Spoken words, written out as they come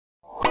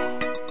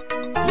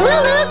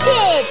LooLoo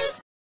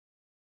Kids!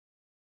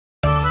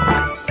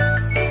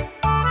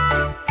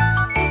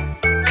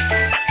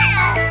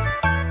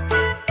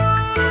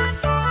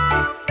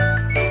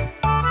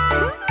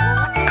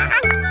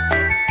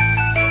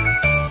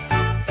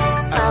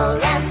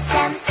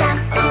 Aramsamsam,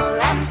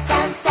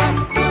 Aramsamsam,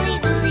 Guli,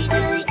 Guli,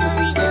 Guli,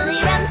 Guli, Guli,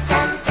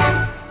 Aramsamsam.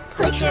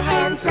 Put your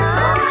hands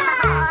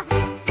up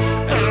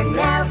and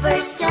never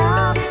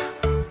stop.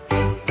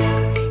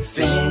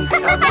 Sing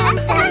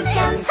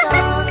Aramsamsam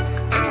song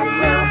and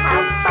we'll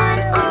have fun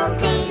all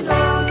day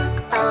long.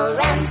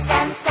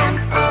 Aramsamsam,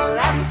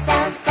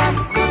 Aramsamsam,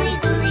 Guli,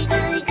 Guli,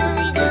 Guli,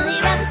 Guli, Guli,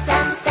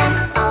 Aramsamsam.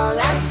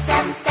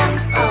 Aramsamsam,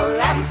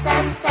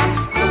 Aramsamsam,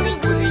 Guli,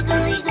 Guli,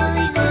 Guli,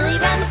 Guli, Guli,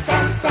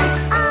 Aramsamsam.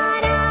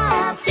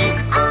 Arafik,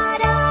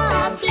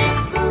 Arafik,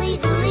 Guli,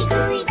 Guli,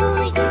 Guli,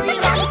 Guli, Guli,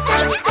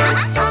 Aramsamsam.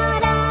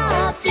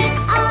 Arafik,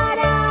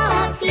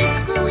 Arafik,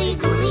 Guli,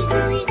 Guli,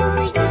 Guli,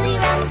 Guli, Guli,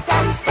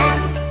 Aramsamsam.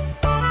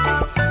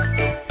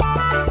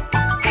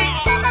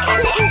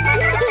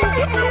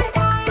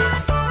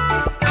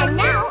 And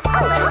now a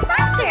little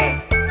faster.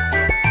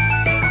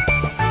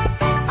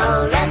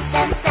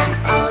 Aramsamsam,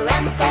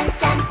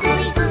 Aramsamsam,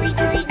 Guli, Guli,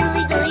 Guli,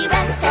 Guli, Guli,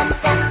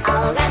 Aramsamsam.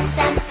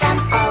 Aramsamsam,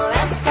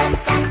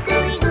 Aramsamsam,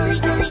 Guli, Guli,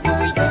 Guli,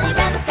 Guli, Guli,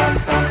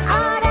 Aramsamsam.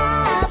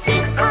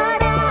 Arafik,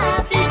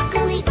 Arafik,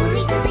 Guli,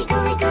 Guli, Guli,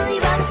 Guli, Guli,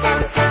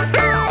 Aramsamsam.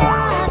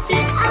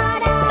 Arafik,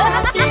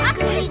 Arafik,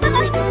 Guli,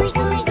 Guli, Guli,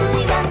 Guli,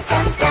 Guli,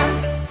 Aramsamsam.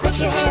 Put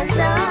your hands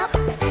up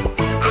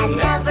and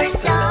never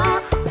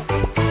stop.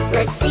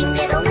 Let's sing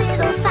it a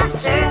little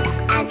faster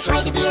and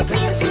try to be a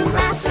dancing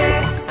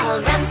master.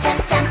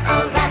 Aramsamsam,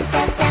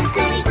 Aramsamsam,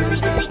 Guli, Guli,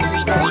 Guli,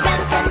 Guli, Guli,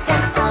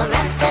 Aramsamsam.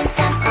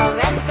 Aramsamsam,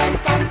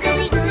 Aramsamsam,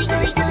 Guli, Guli,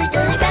 Guli, Guli,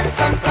 Guli,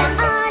 Aramsamsam.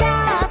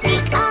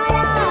 Arafik,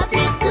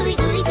 Arafik, Guli,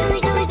 Guli, Guli,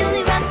 Guli,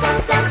 Guli,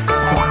 Aramsamsam.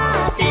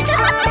 Arafik,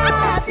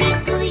 Arafik,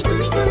 Guli,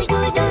 Guli, Guli,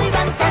 Guli, Guli,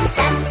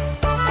 Aramsamsam.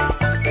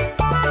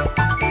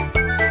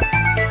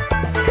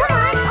 Come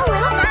on, a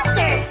little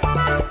faster.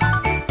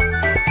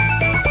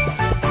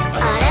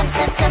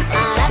 Aramsamsam,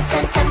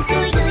 Aramsamsam,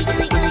 Guli, Guli,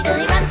 Guli, Guli,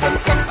 Guli,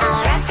 Aramsamsam.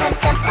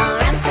 Aramsamsam,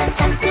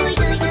 Aramsamsam, Guli,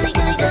 Guli, Guli,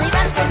 Guli, Guli,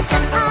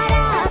 Aramsamsam.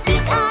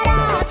 Arafik,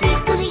 Arafik,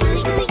 Guli,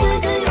 Guli, Guli, Guli,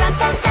 Guli,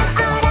 Aramsamsam.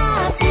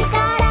 Arafik,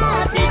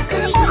 Arafik,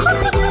 Guli, Guli,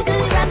 Guli, Guli,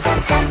 Guli,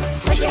 Aramsamsam.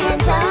 Put your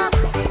hands up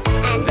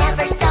and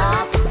never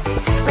stop.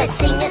 Let's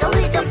sing it a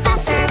little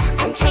faster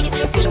and try to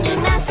be a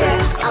singing master.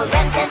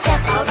 Aramsamsam,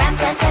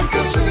 Aramsamsam,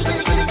 Guli, Guli,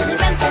 Guli, Guli, Guli,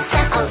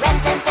 Aramsamsam.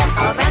 Aramsamsam,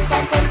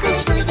 Aramsamsam,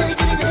 Guli, Guli, Guli,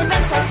 Guli, Guli,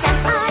 Aramsamsam.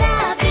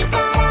 Arafik,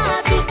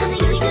 Arafik, Guli,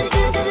 Guli, Guli,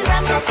 Guli, Guli,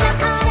 Aramsamsam.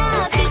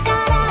 Arafik,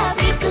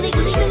 Arafik, Guli,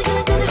 Guli, Guli,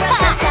 Guli, Guli,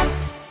 Aramsamsam.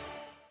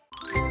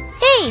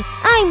 Hey,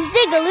 I'm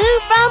Zigaloo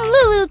from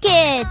LooLoo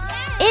Kids!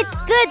 It's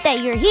good that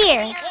you're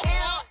here.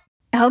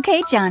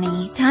 Okay,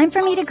 Johnny, time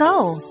for me to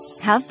go.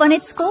 Have fun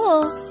at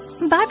school.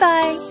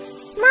 Bye-bye.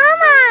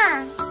 Mama!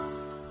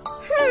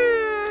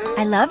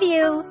 I love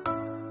you.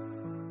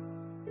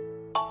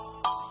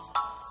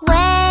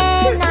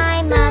 When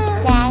I'm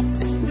upset,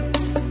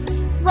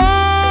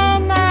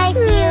 when I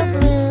feel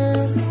blue,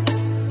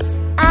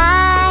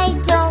 I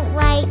don't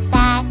like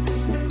that,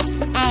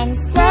 and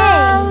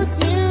so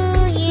do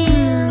you.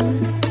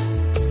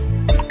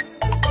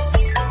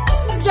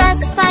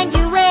 Just find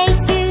your way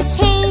to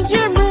change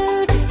your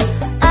mood.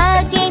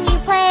 A game you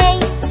play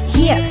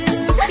to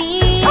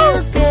feel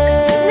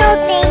good. No,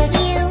 thank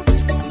you.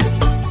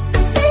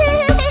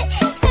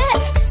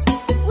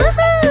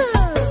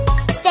 Woohoo!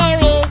 There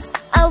is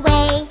a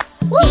way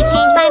to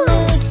change my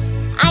mood.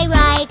 I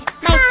ride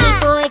my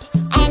skateboard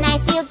and I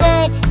feel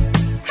good.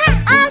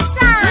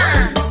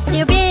 Awesome!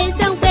 There is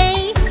a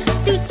way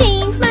to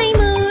change my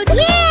mood.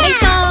 Yeah! I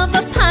solve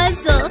a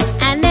puzzle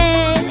and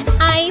then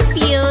I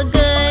feel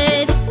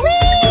good.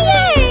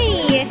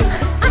 Whee!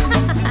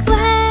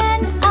 When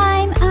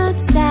I'm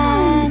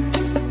upset,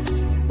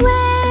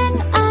 when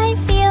I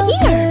feel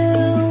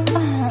blue,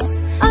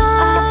 I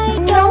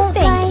don't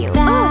like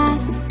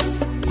that,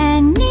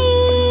 and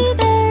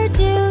neither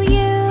do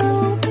you.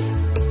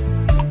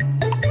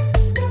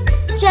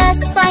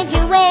 Just find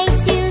your way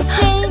to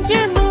change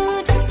your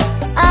mood.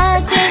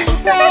 A game you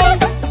play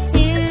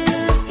to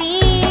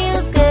feel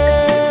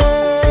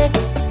good.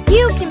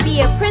 You can be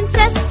a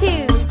princess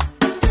too.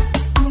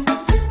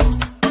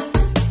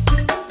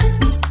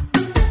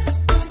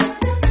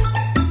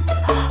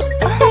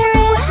 There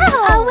is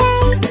a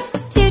way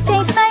to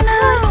change my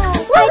mood.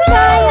 I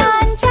try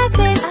on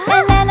dresses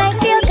and then I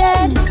feel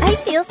good. I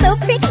feel so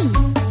pretty.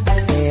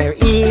 There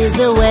is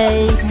a way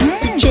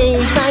to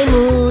change my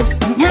mood.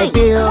 I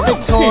build a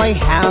toy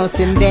house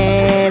and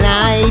then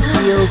I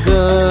feel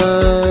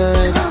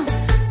good.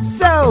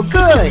 So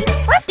good!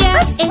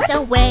 There is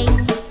a way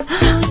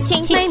to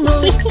change my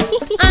mood.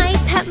 I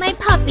pet my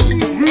puppy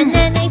and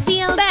then I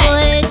feel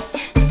good.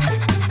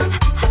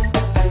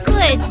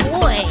 Good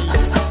boy.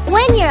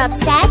 When you're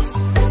upset,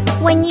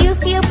 when you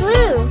feel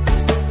blue,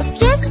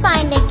 just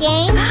find a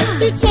game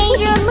to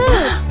change your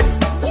mood.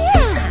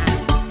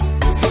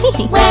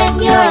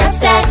 When you're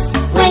upset,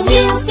 when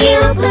you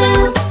feel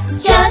blue,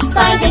 just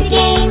find a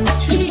game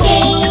to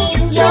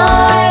change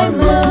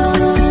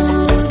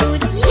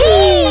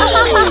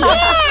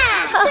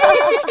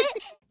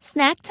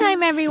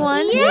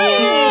everyone!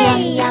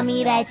 Yummy,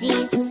 yummy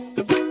veggies.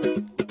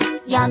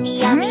 Yummy,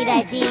 yummy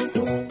veggies.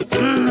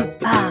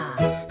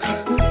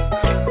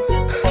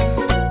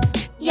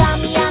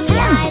 Yummy, yummy,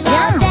 I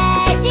love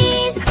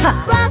veggies.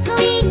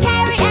 Broccoli,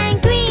 carrot,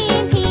 and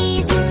green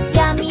peas.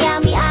 Yummy,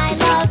 yummy, I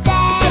love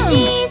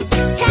veggies.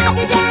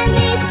 Cabbage and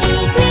leafy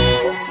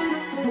greens.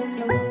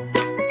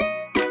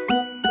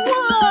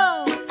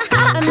 Whoa!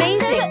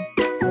 Amazing!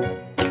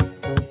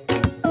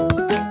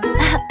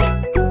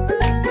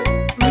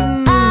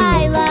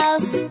 I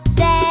love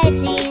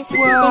veggies.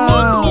 They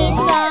make me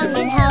strong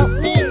and help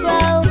me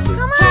grow.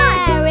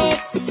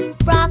 Carrots,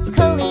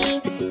 broccoli.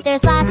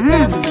 There's lots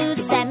of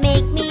foods that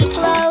make me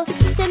glow.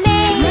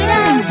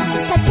 Tomatoes,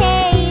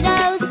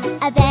 potatoes,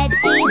 a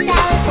veggie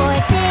salad for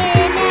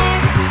dinner.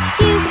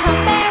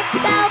 Cucumber,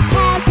 bell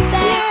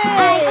pepper.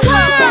 I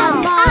eat them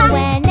all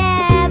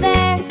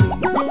whenever.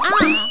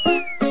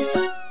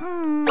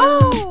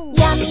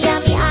 Yummy,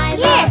 yummy, I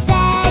love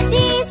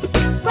veggies.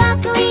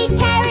 Broccoli,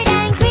 carrot,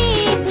 and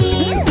green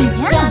peas.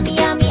 Yummy,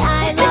 yummy, I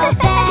love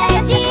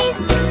veggies.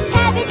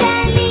 Cabbage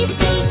and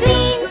leafy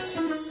greens.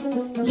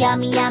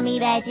 Yummy, yummy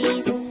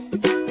veggies.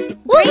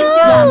 Great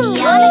job! Yummy,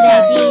 yummy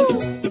veggies.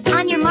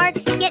 On your mark,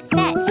 get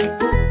set!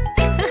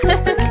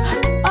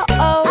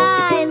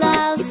 I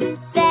love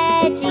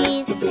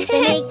veggies.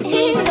 They make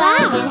me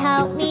strong and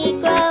help me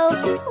grow.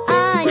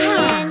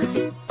 Onion,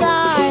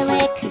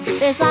 garlic.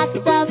 There's lots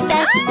of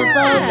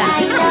vegetables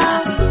I know.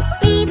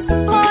 Beets,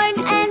 corn,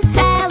 and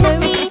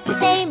celery.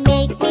 They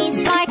make me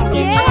smart,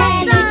 give me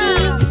energy.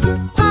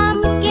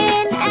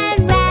 Pumpkin and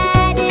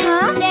radish.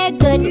 They're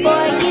good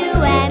for you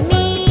and me.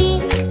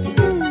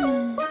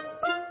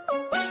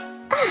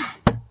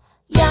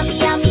 Yummy,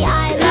 yummy, I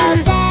love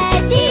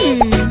veggies.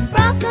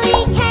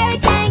 Broccoli,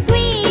 carrot, and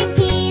green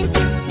peas.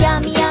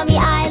 Yummy, yummy,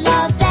 I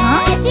love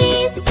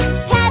veggies.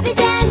 Cabbage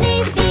and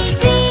leafy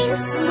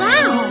greens.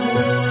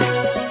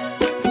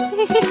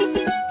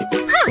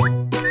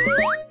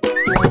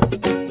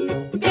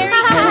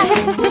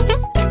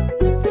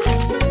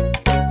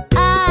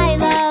 I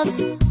love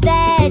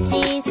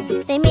veggies.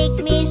 They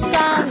make me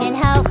strong and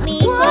help me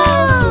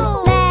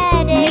grow.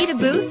 Lettuce, Need a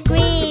boost?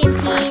 green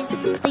peas,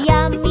 the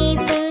yummy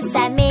foods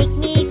that make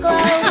me glow.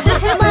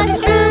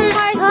 Mushroom,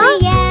 parsley,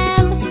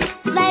 yam.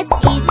 Let's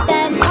eat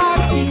them all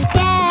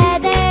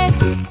together.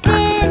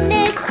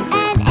 Spinach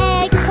and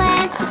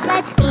eggplant.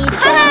 Let's eat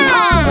them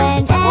all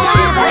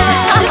whenever.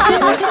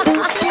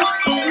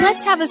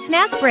 Let's have a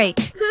snack break!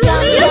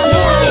 Yummy,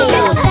 yummy, I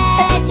love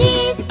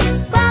veggies.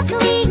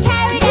 Broccoli,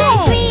 carrot, and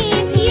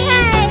green peas.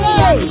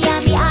 Yummy,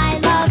 yummy, I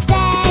love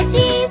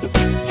veggies.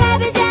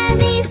 Cabbage and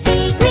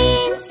leafy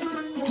greens.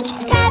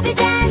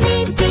 Cabbage and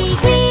leafy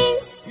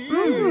greens.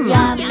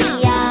 Yummy,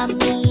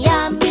 yummy,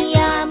 yummy,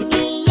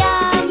 yummy,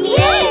 yummy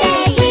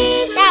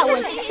veggies. That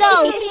was so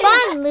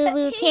fun,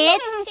 LooLoo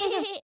kids.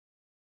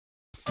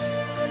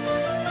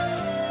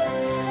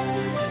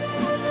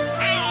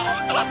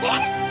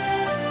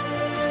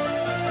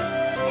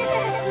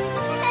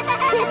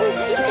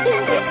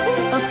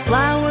 A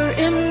flower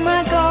in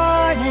my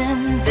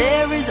garden,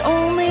 there is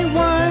only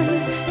one.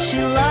 She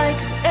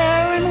likes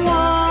air and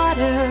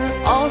water,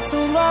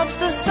 also loves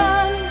the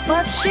sun.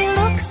 But she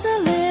looks a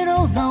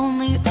little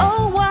lonely,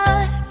 oh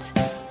what?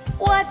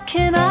 What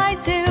can I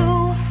do?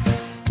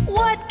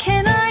 What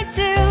can I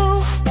do?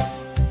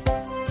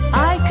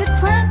 I could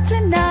plant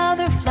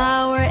another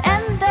flower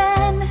and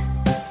then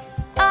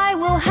I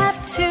will have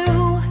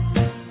two.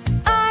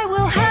 I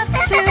will have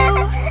two.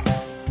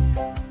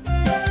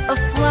 A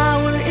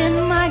flower in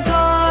my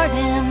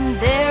garden,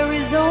 there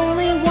is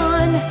only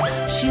one.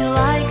 She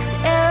likes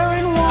air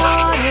and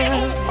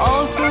water,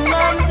 also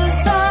loves the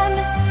sun.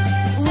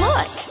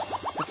 Look,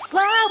 the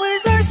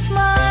flowers are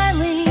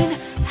smiling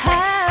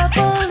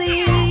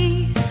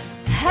happily,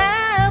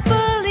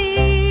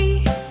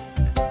 happily.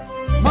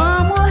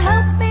 Mom will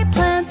help me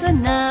plant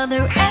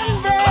another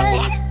and then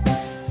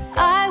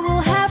I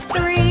will have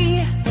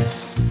three.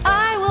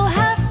 I will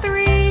have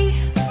three.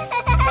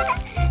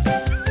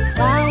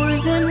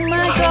 Flowers in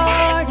my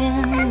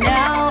garden,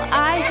 now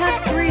I have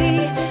three.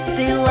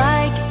 They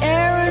like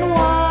air and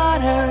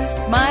water,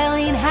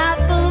 smiling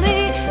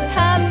happily,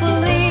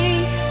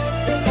 happily.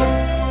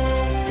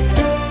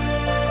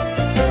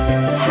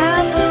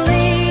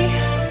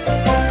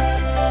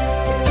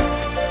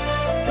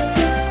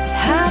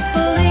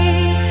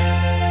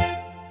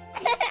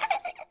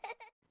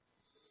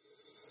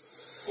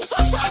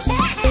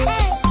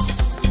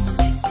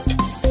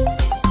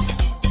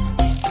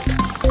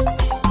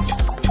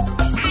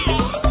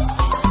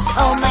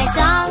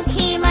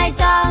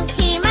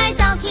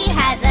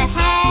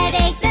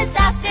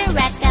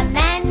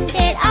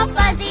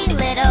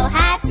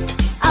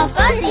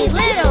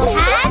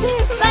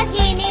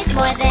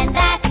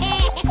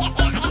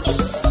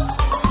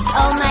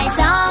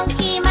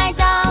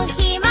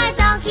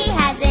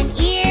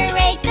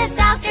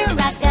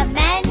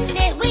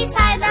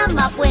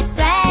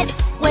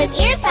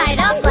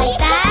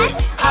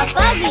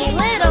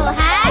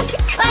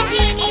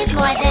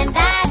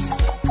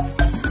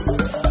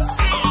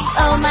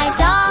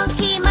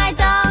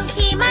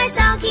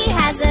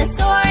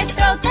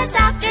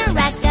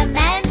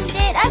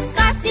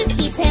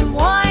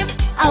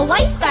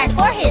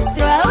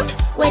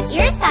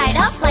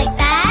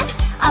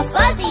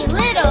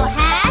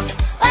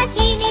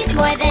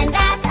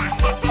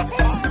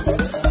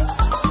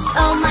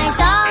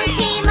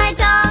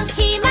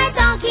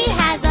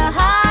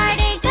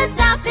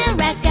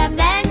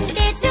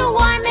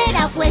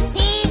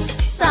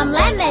 some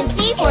lemon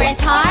tea for his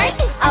heart,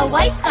 a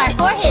white scarf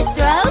for his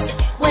throat,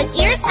 with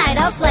ears tied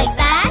up like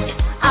that,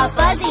 a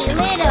fuzzy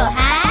little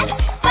hat,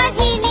 but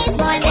he needs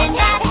more than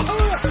that.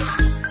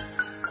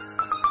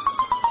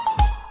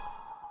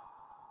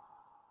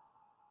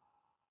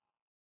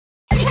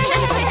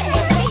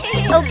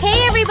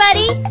 Okay,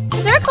 everybody,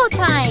 circle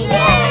time!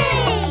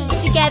 Yay!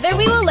 Together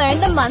we will learn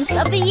the months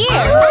of the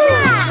year.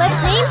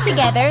 Let's name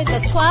together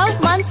the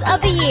 12 months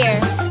of the year.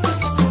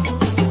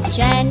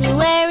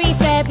 January,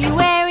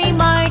 February,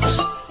 March,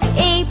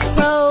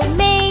 April,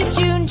 May,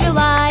 June,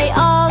 July,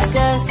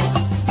 August,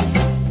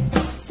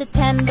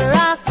 September,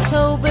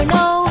 October,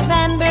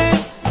 November,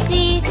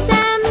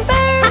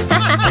 December.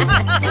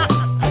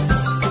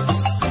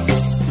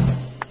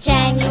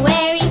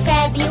 January,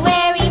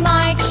 February,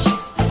 March,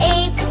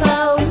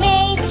 April,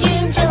 May,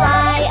 June,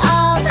 July,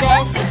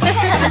 August,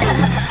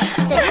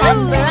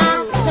 September,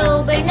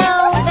 October,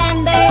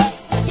 November,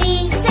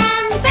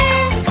 December.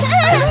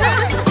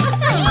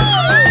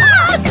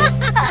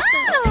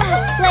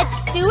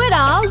 Let's do it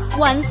all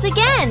once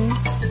again.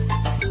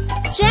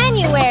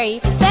 January,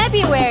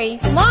 February,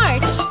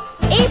 March,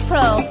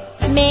 April,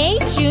 May,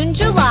 June,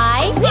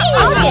 July,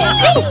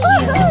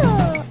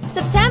 August,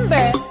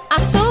 September,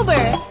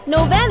 October,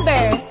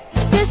 November,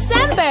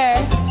 December.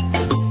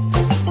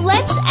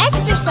 Let's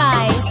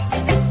exercise.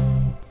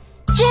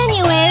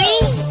 January,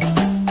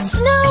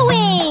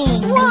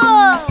 snowing.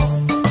 Whoa!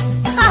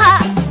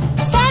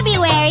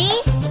 February,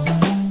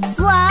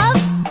 love,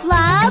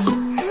 love,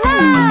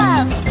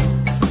 love.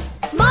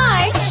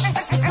 March,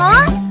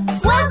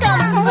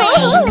 welcome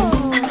spring.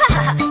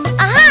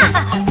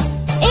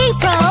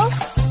 April,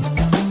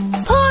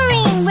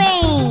 pouring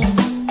rain.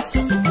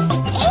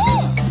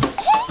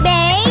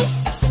 May,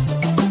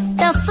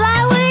 the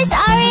flowers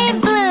are in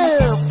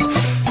bloom.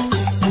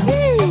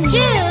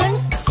 June,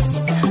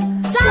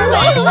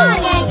 summer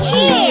fun and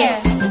cheer.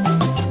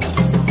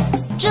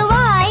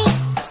 July,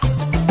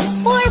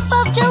 4th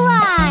of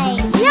July,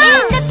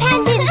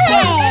 Independence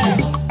Day.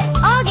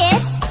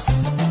 August,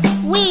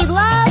 we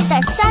love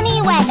the sunny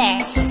weather.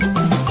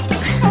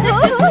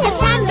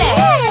 September,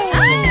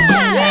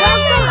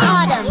 welcome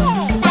autumn,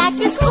 back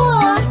to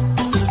school.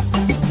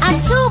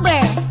 October,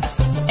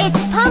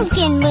 it's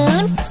pumpkin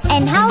moon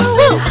and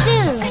Halloween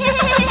soon.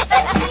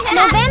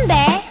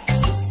 November,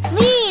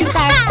 leaves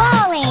are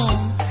falling.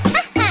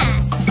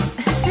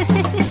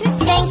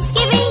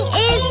 Thanksgiving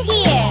is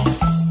here.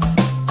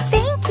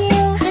 Thank you.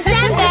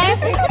 December,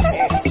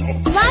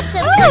 lots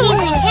of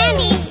cookies and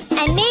candy,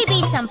 and maybe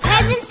some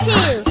presents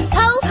too.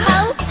 Ho, ho,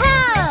 ho!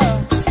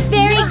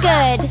 Very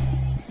good.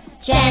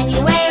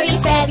 January,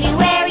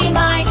 February,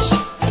 March,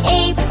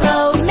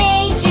 April,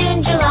 May,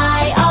 June,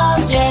 July,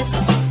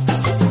 August,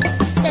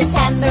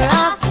 September,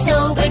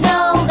 October,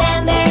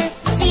 November,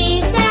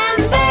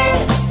 December.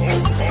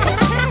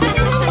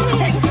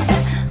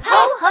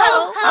 Ho,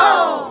 ho,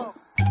 ho!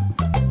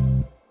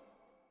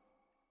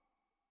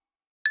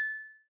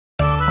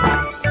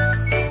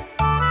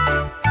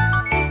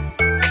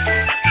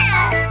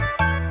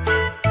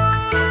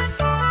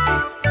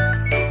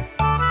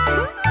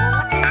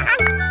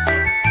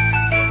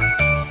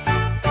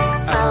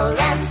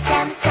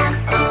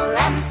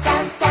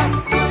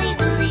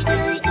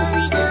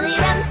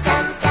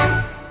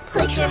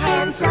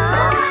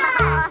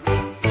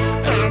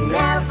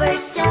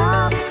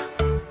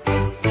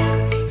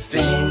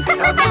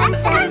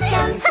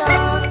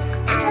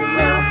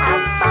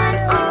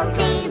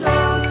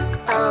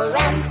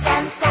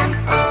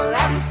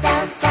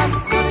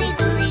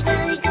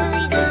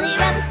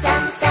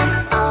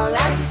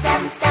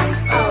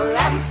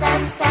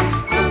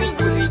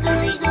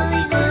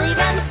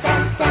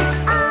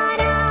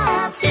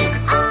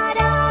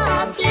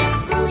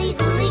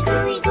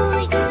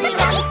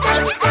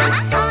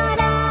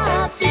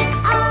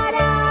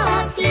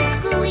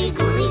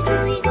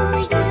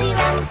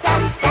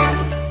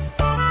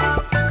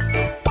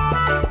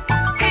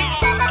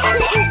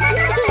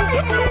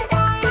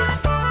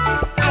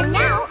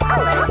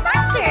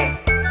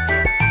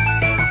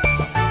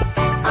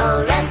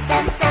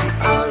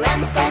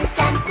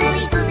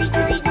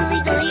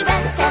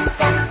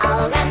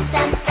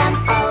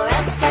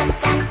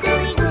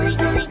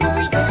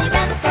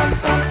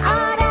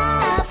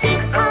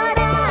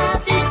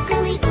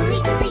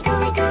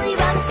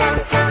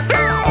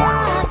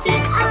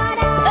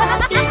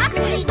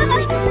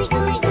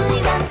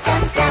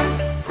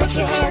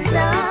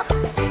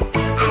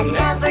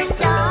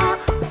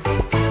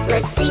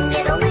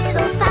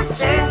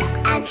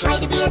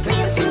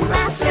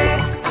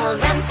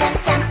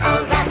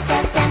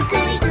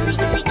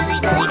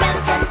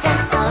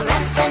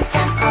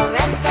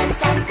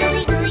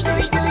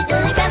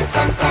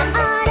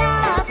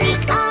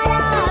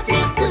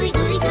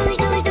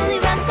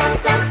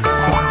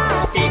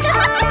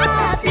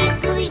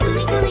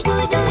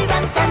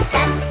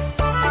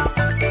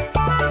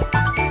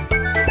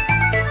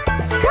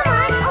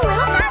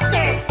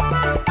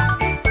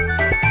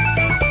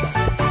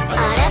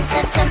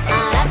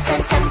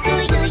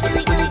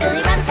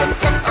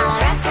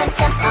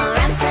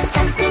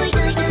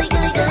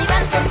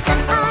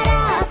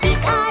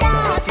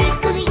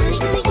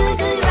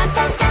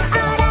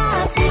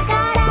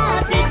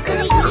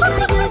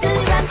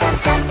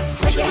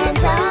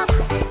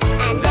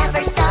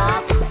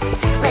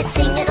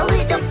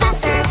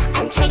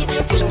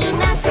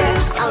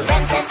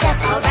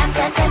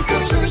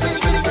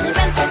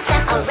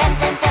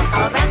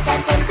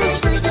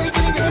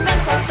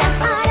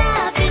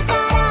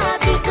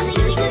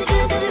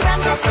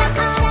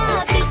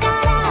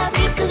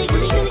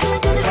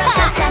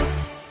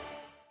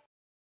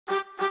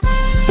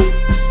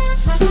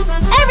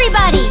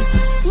 Everybody,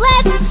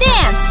 let's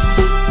dance!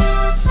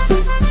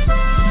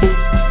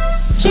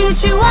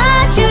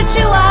 Choo-choo-wah,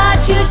 choo-choo-wah,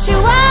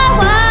 choo-choo-wah,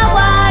 wah,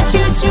 wah.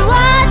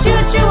 Choo-choo-wah,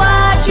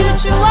 choo-choo-wah,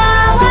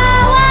 choo-choo-wah,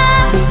 wah,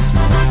 wah.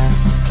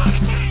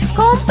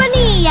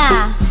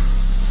 Compania,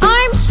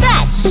 arm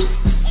stretch.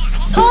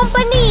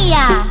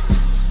 Compania,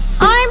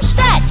 arm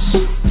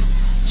stretch.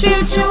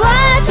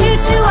 Choo-choo-wah,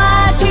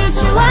 choo-choo-wah,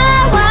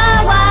 choo-choo-wah,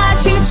 wah, wah.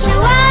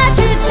 Choo-choo-wah,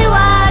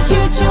 choo-choo-wah,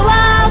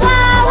 choo-choo-wah,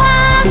 wah, wah.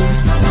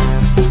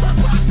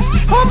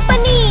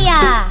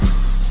 Compania,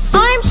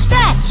 arm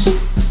stretch.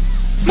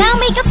 Now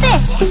make a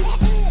fist.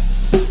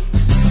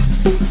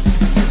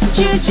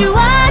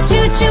 Choo-choo-wah,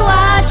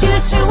 choo-choo-wah,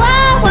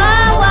 choo-choo-wah,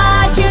 wah,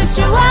 wah.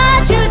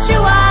 Choo-choo-wah,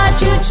 choo-choo-wah,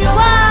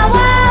 choo-choo-wah,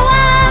 wah,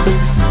 wah.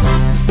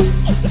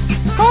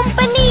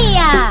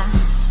 Compania,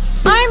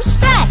 arm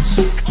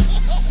stretch.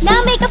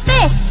 Now make a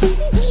fist.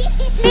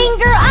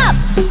 Finger up.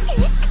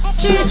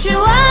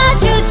 Choo-choo-wah,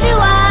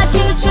 choo-choo-wah,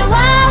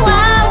 choo-choo-wah,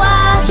 wah,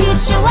 wah.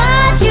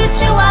 Choo-choo-wah,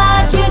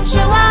 choo-choo-wah,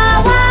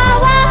 choo-choo-wah, wah,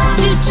 wah.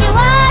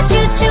 Choo-choo-wah,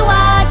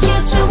 choo-choo-wah,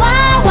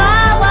 choo-choo-wah,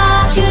 wah,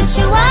 wah.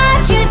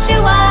 Choo-choo-wah,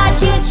 choo-choo-wah,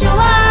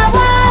 choo-choo-wah,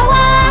 wah,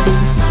 wah.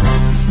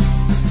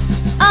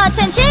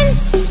 Attention!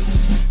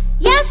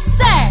 Yes,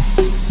 sir!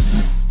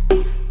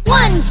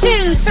 1,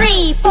 2,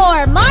 3,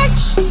 4,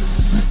 march!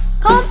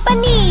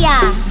 Compania,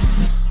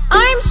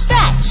 arm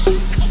stretch.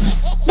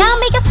 Now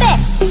make a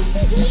fist.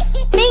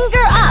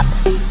 Finger up.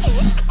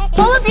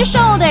 Pull up your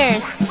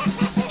shoulders.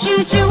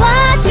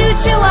 Choo-choo-wah,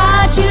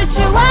 choo-choo-wah,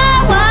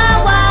 choo-choo-wah,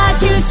 wah, wah.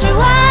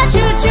 Choo-choo-wah,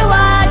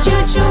 choo-choo-wah,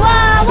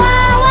 choo-choo-wah,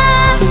 wah,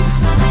 wah.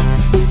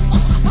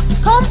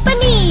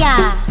 Compania,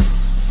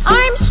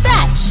 arm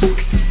stretch.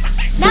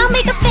 Now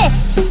make a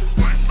fist.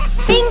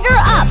 Finger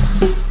up.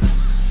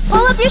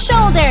 Pull up your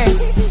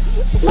shoulders.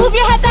 Move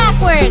your head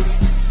backwards.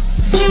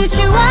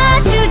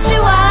 Choo-choo-wah,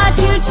 choo-choo-wah,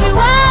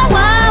 choo-choo-wah,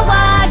 wah,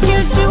 wah.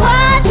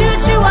 Choo-choo-wah,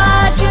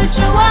 choo-choo-wah,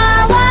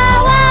 choo-choo-wah,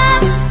 wah, wah.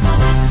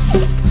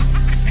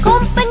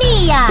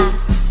 Compania,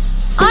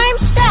 arm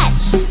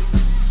stretch.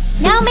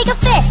 Now make a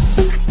fist.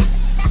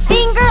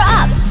 Finger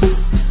up.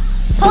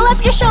 Pull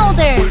up your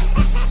shoulders.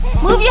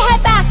 Move your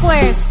head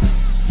backwards.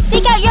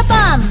 Stick out your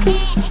bum.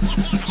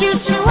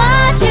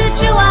 Choo-choo-wah,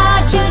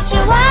 choo-choo-wah,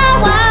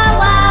 choo-choo-wah, wah,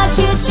 wah.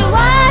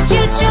 Choo-choo-wah,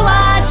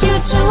 choo-choo-wah,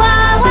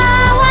 choo-choo-wah,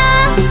 wah,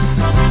 wah.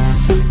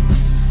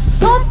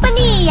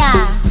 Compania,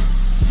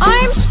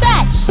 arm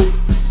stretch.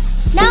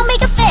 Now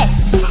make a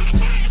fist.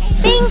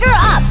 Finger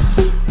up.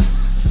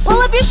 Pull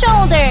up your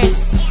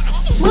shoulders.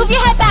 Move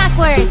your head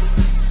backwards.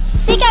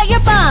 Stick out your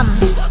bum.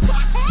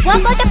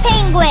 Walk like a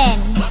penguin.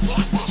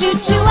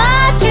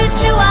 Choo-choo-wah,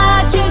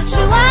 choo-choo-wah,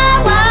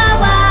 choo-choo-wah,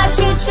 wah, wah.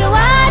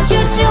 Choo-choo-wah,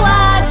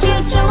 choo-choo-wah,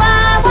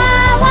 choo-choo-wah,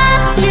 wah,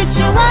 wah.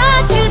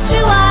 Choo-choo-wah,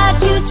 choo-choo-wah,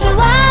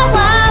 choo-choo-wah,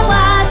 wah,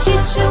 wah.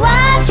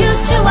 Choo-choo-wah,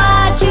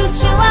 choo-choo-wah,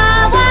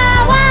 choo-choo-wah, wah,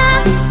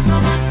 wah.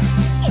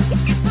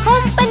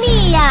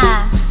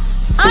 Compania,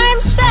 arm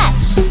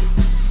stretch.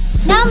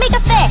 Now make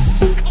a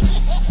fist.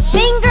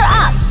 Finger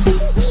up.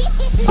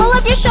 Pull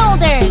up your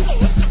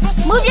shoulders.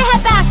 Move your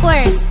head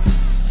backwards.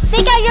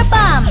 Stick out your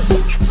bum.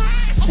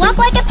 Walk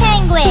like a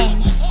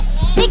penguin.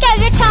 Stick out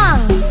your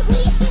tongue.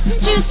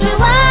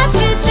 Choo-choo-wah,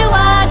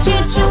 choo-choo-wah,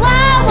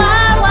 choo-choo-wah,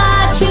 wah,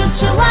 wah.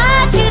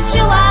 Choo-choo-wah,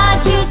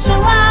 choo-choo-wah,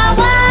 choo-choo-wah,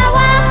 wah,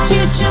 wah.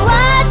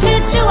 Choo-choo-wah,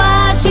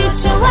 choo-choo-wah,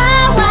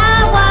 choo-choo-wah,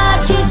 wah,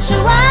 wah.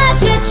 Choo-choo-wah,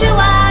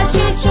 choo-choo-wah,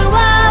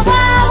 choo-choo-wah,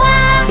 wah,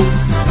 wah.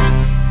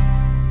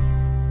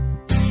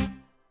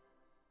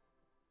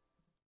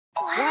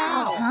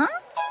 Wow. Huh?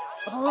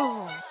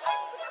 Oh.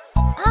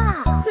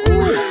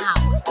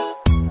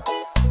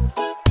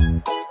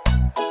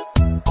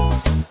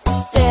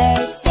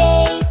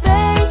 Thursday,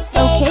 first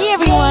day. Okay,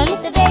 everyone. Today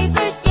is the very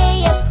first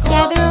day of school.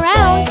 Gather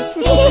around.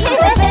 Thursday is the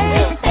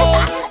first day.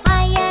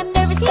 I am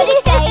nervous but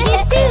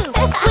excited too.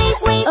 Wave,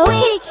 wave, Okay,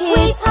 wave, kids.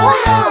 wave, hello.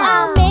 Wow.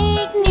 I'll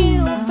make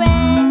new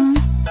friends.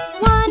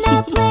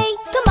 Wanna play?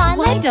 Come on,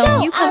 Why let's don't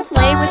go. you come Our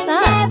play fun with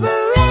us? never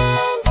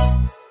ends.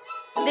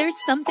 There's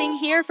something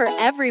here for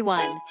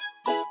everyone.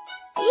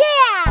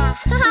 Yeah!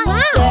 Wow!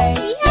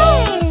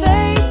 Thursday,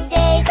 first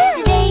day.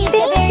 Today is the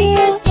Thank very you.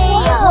 first day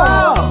of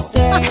Whoa. school.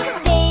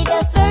 Thursday,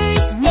 the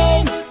first day.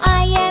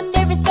 I am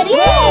nervous but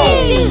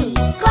excited too.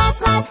 Clap,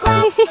 clap,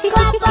 clap,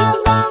 clap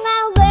along.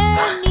 I'll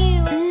learn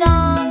new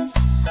songs.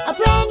 A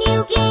brand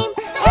new game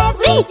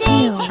every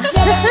day.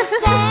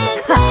 Dance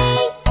and play.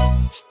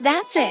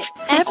 That's it,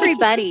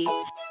 everybody.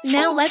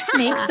 Now let's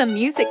make some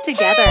music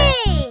together.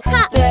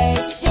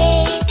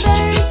 Thursday,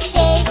 first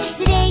day.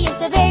 Today is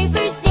the very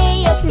first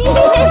day of school.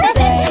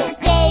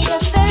 Thursday, the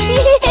first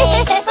day.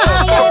 I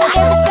am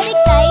nervous but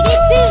excited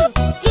too.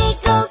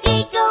 Giggle,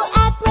 giggle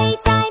at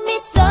playtime.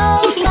 It's so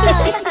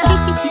much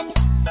fun.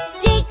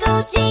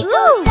 Jiggle,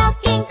 jiggle, duck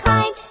and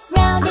climb.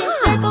 Round in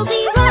circles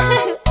we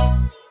run.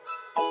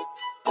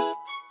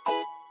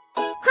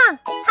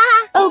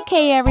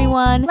 Okay,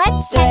 everyone.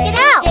 Let's check it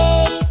out.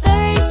 Thursday,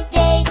 first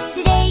day.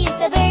 Today is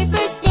the very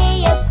first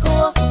day of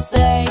school.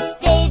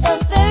 Thursday, the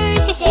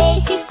first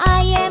day.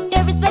 I am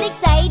nervous but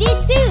excited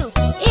too.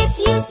 If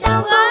you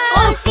stumble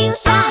or feel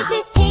shy,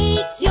 just take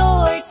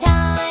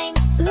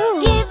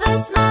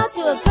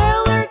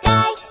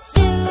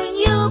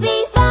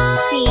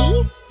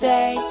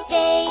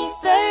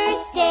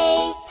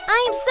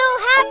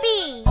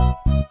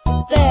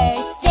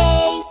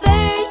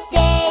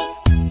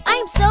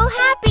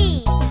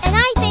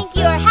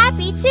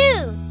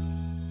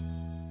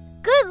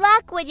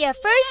your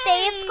first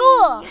day of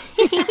school.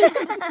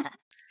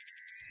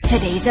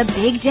 Today's a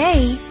big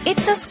day.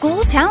 It's the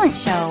school talent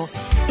show.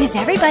 Is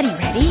everybody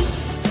ready?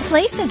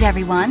 Places,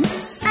 everyone.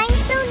 I'm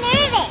so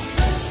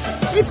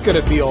nervous. It's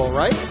gonna be all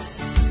right.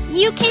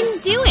 You can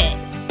do it.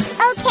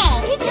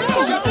 Okay.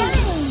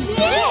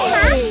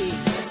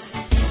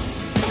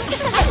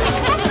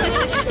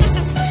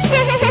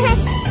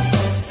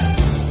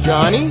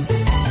 Johnny?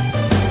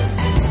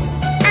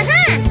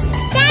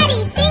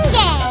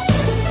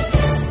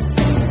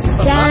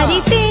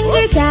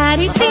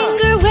 Daddy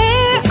finger,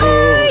 where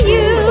are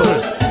you?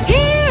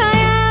 Here I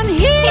am,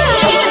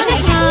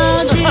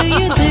 how do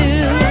you do?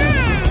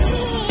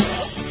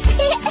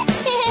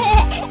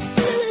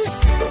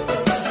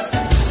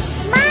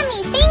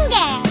 Mommy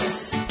finger.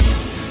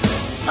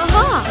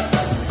 Aha!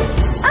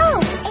 Oh,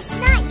 it's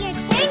not your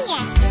turn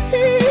yet.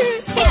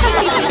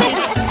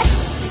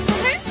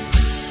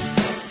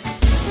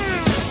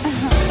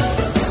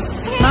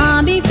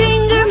 Mommy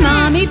finger,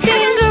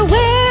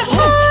 where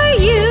are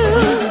you?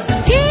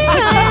 Here I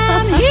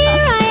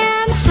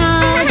am,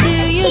 how do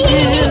you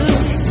do?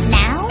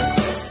 Now?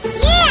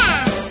 Yeah.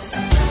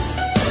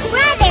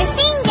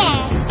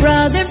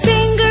 Brother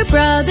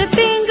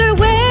finger,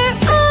 where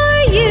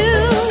are you?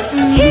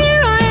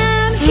 Here I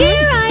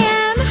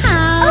am,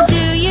 how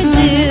do you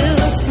do?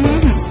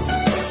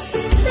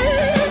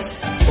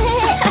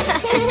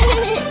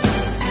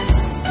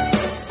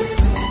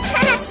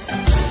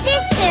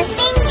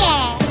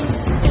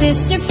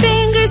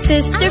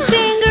 Sister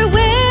finger,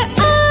 where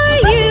are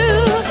you?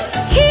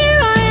 Here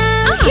I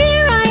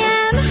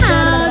am,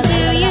 how do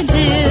you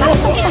do?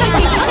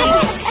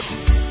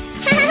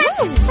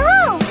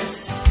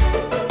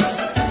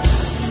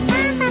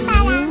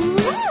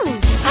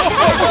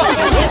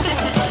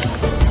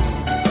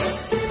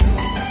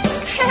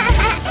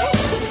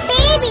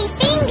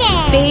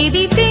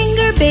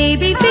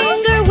 Baby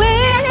finger,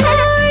 where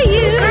are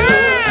you?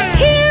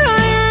 Here I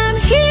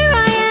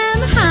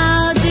am,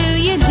 how do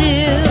you do?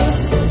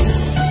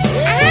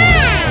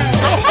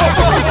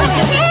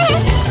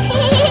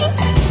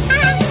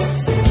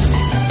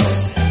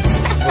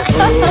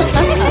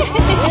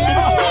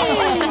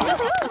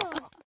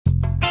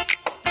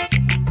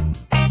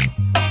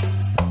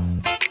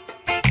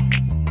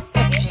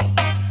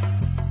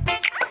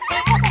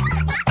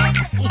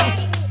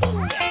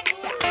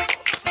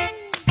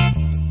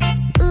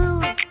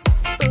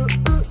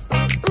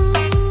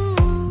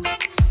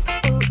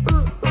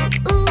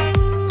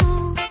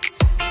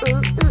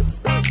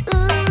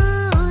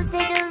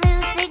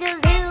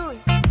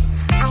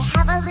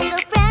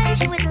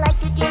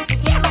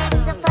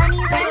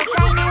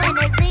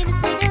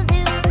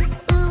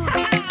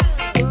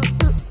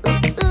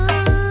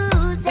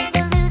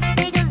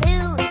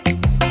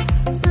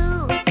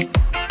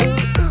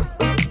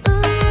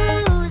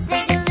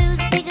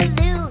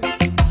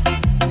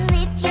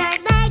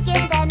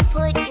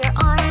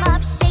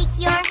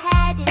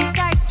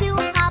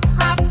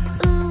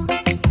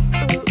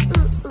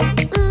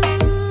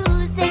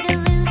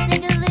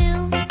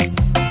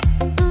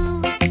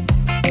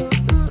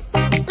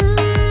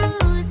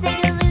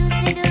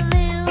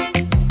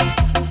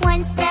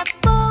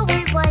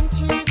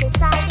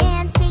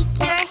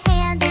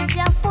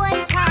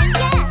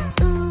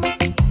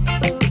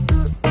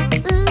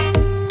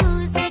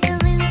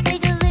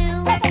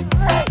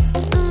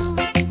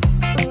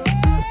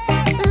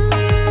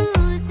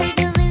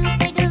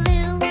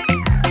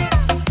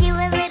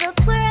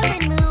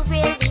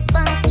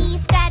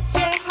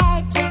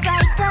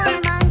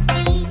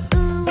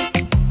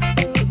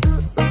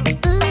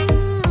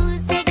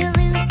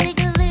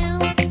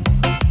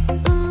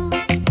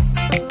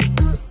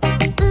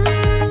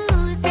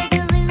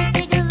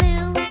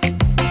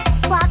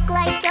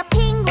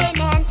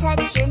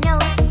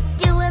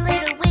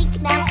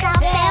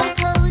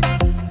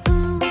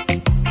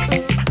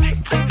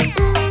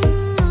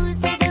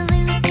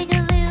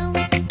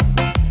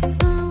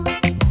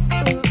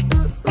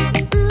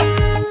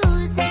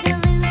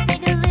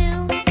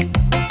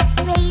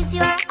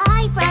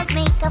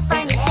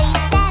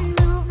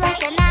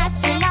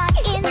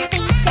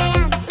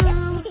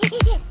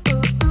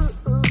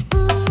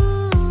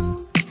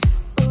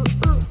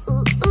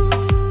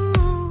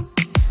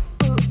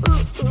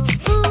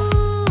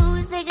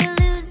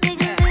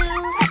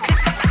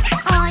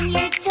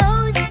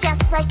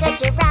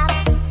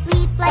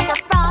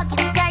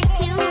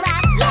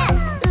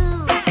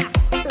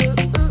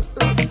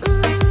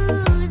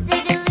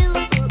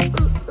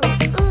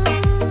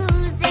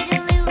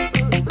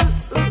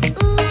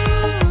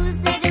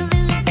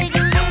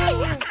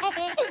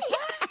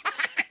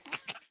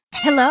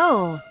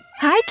 Hello.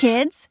 Hi,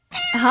 kids.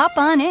 Hop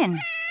on in.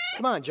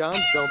 Come on, John,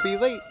 don't be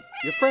late.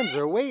 Your friends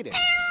are waiting.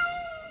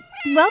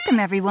 Welcome,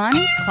 everyone.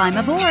 Climb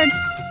aboard.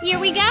 Here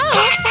we go.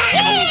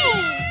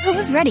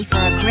 Who's ready for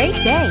a great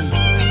day?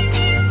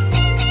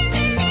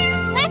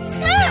 Let's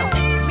go!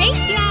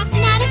 Race ya.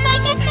 Not if I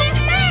get there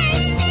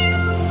first!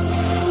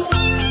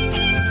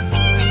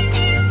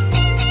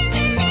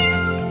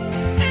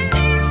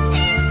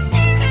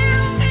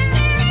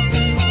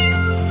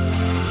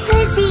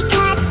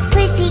 Pussycat,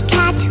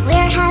 pussycat,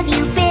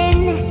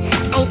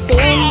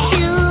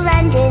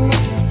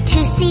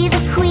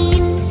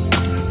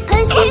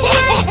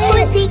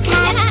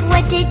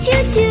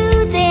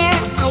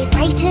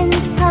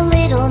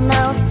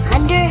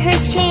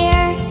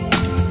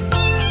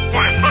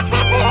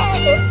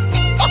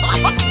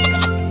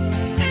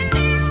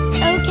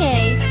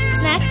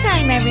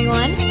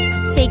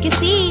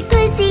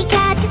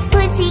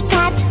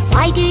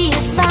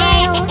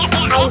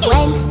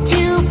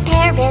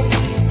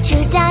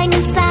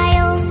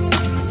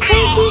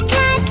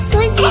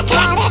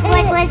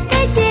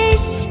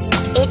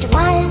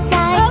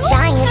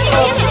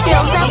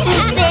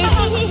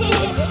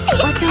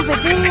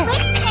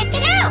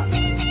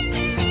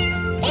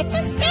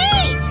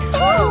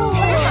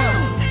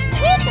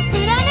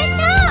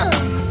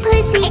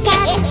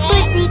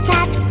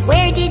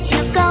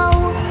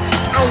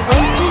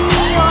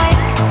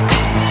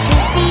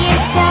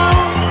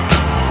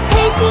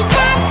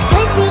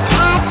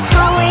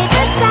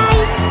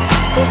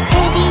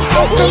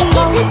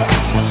 most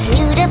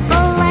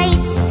beautiful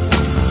lights.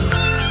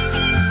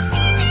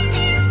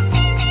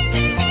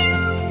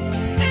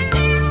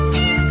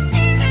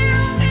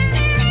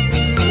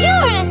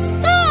 You're a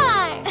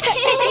star!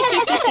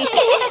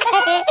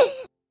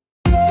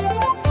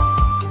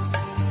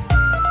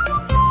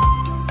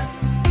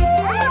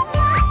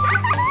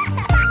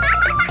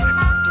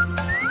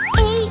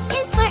 A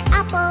is for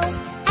apple,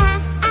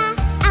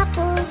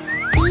 apple.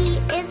 B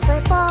is for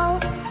ball,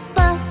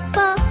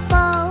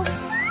 ball.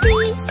 C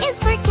is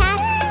for cat,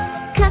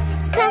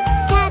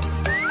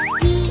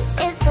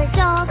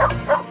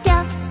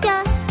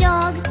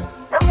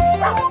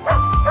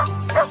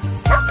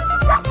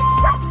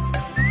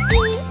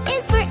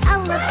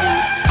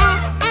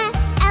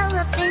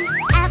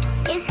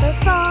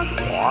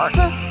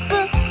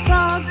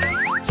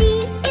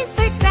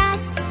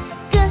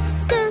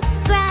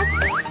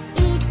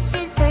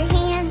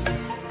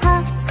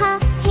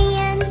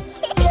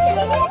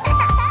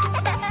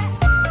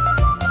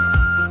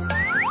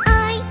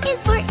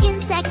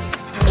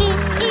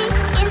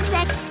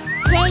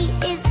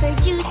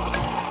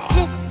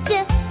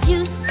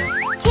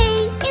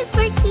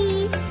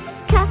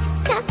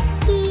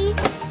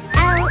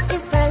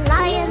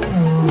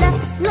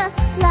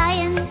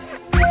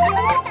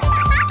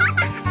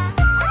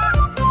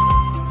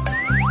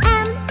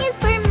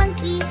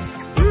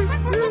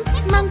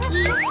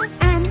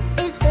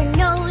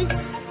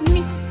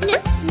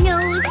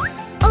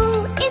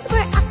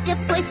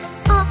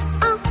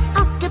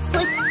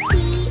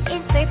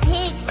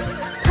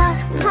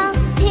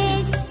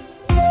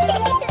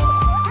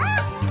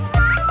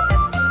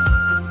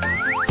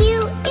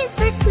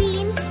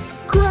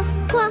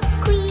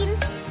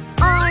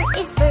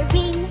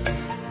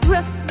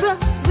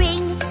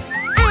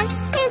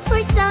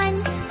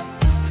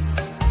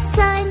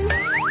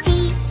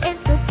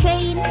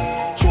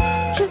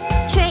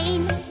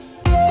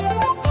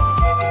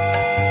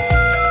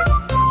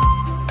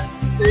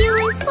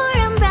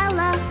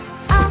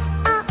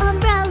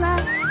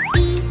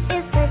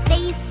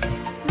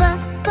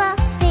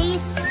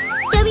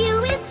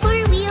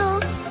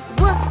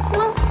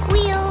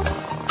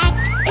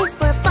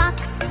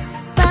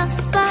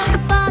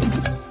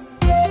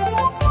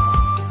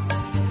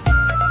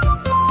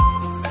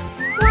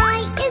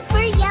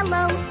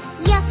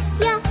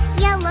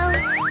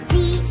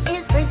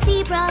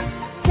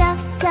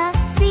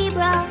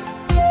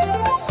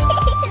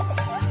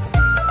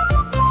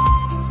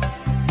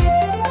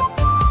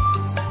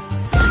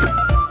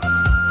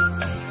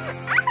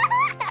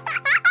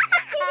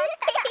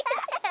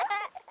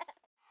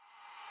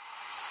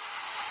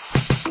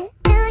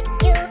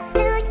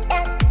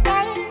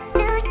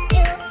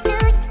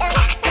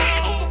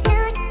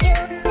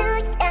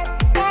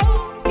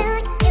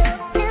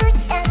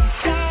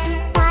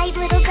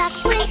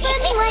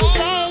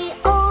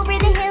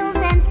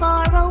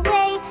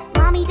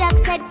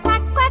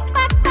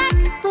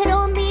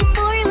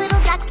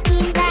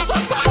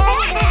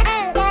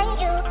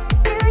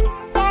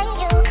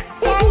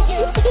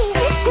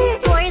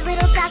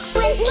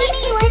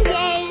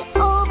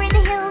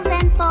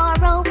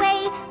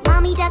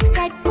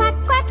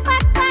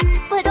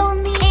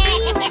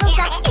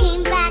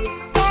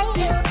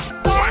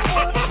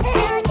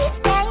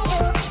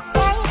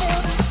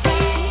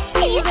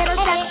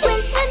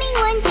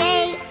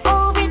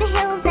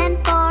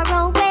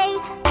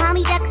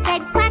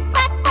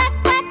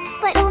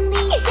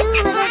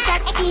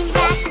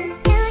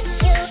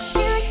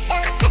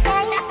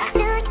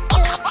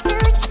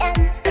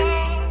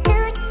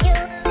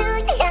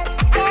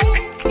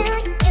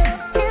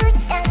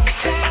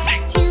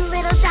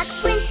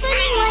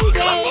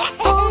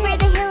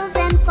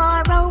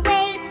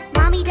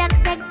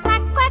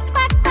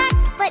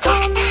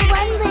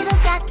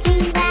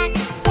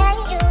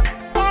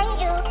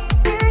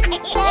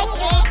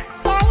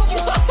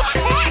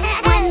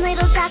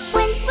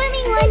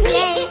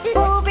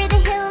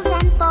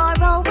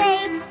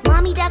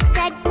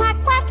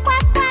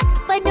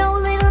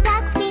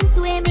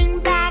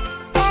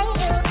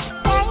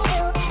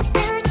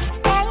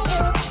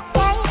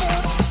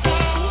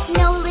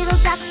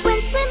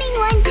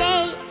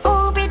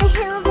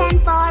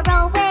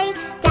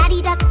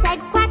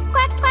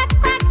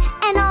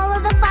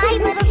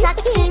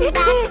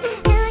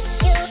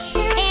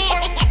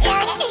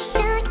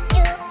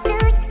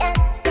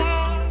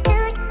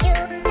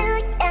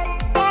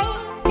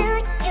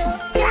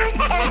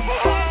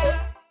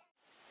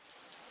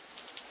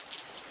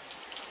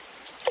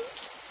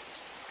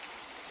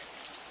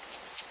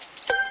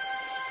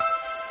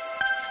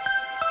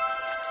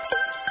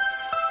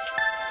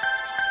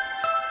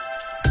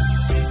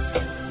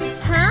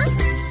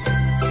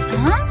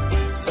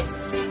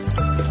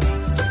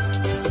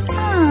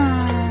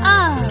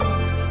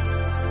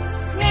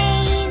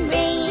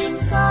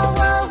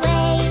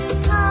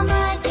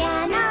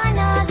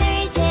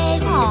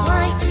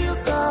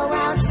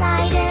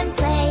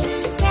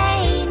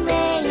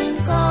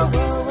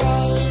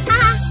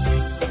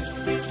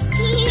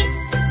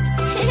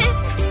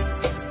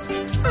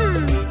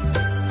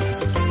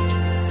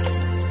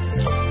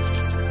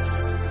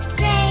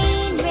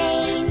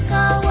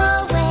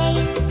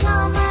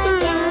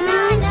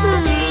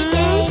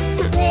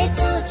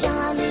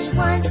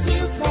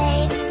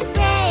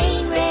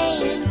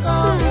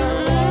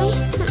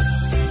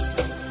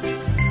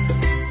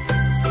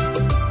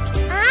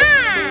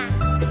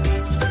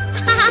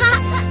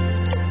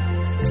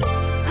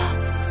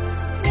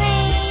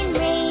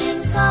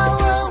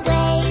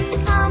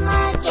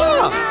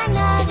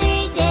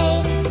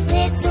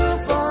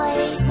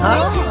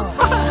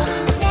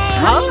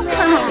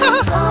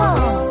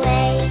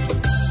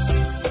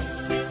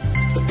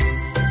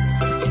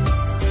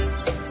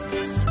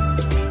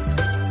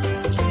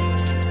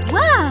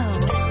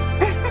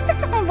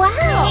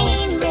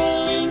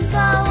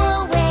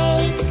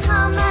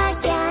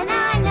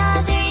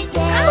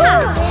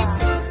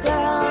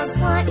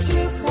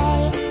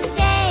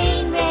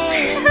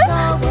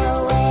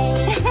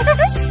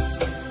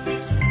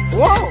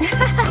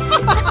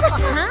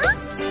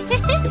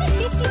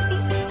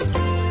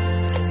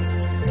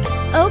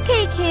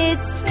 Okay,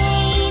 kids.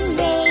 Rain,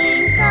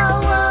 rain, go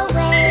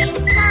away.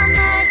 Come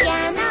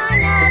again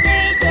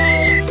another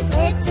day.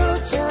 Little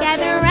children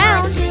Gather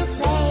around. want to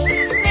play.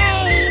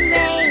 Rain,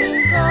 rain,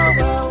 go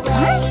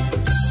away.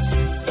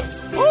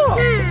 Oh.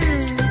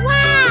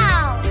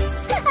 Wow!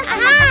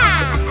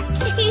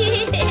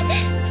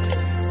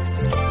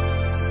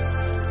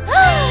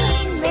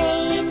 Rain,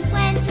 rain,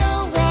 went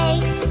away.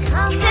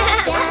 Come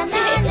again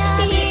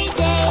another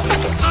day.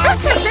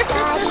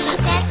 Everybody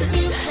gets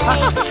to play.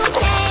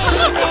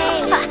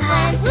 Rain, rain,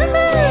 went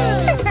away.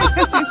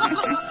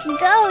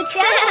 Go,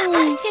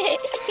 Johnny.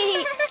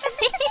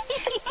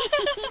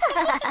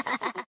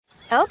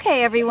 Okay,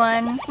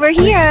 everyone. We're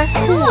here.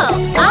 Cool.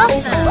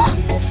 Awesome.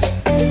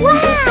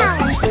 Wow!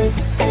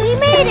 We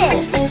made it!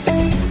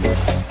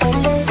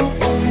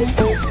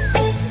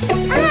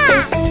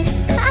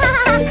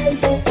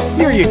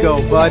 Here you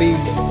go, buddy.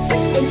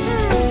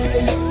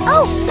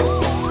 Oh!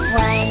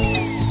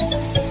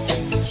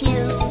 1, 2,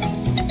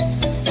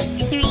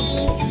 3,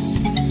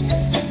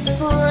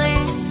 4,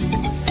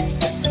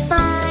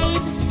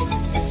 5,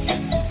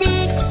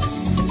 6,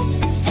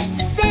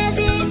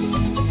 7,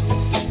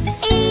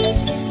 8,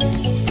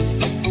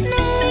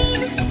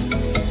 9,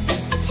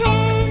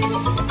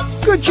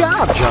 10. Good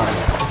job, Johnny.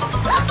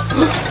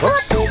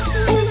 Whoops.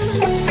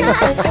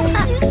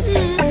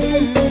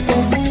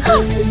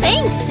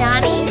 Thanks,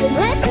 Johnny.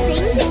 Let's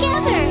sing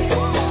together.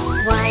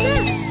 1,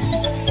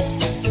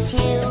 2,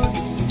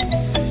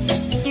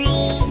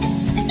 3,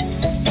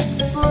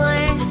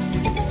 4,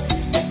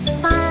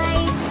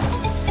 5,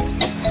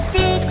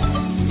 6,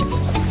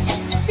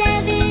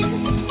 7,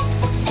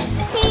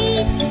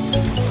 8,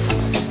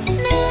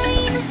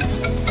 9,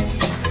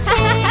 10.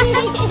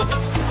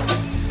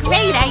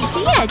 Great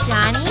idea,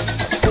 Johnny.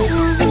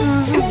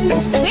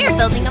 We're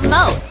building a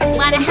moat.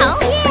 Wanna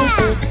help? Yeah!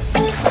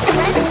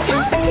 Let's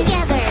count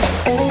together.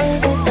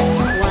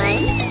 1,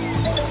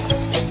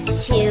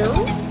 2,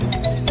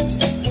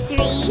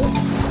 3,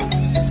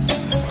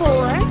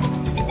 4,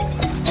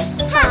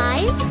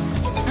 5,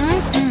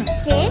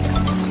 6,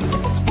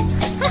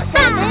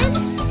 7,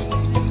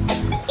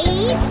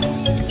 8,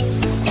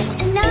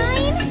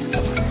 9,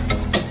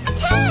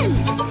 10.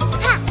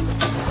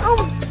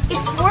 Oh,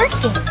 it's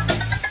working.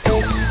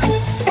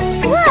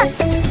 Look!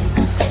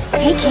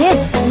 Hey,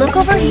 kids, look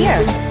over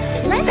here.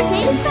 Let's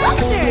sing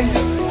faster.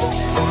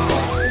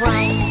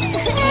 1,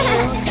 2,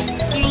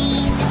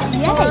 3,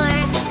 4,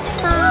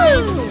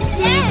 5,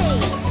 6,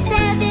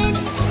 7,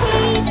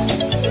 8,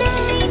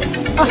 9,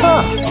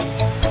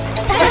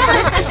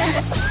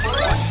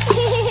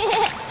 10.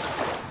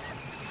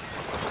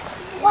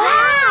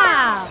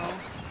 Wow.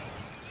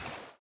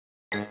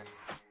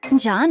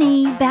 Johnny,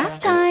 bath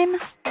time.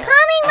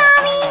 Coming,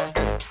 Mommy!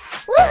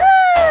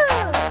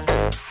 Woohoo!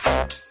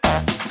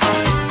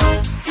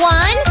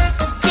 1,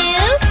 2,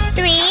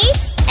 3.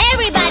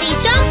 Everybody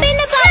jump in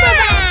the bubble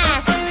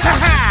bath.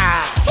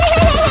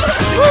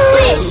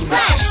 Splish,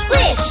 splash,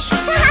 splish.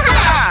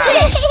 Splash,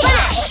 splish,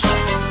 splash.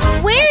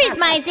 Where is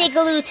my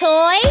Zigaloo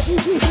toy?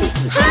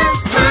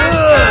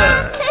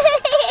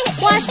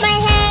 Wash my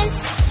hands.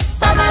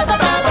 Bubble,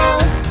 bubble, bubble.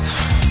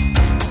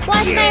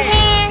 Wash my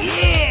hair.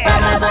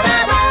 Bubble, bubble,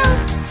 bubble.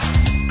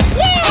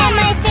 And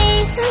my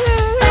face.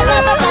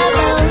 Bubble, bubble,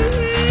 bubble.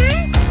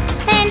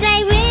 And I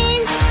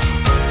rinse.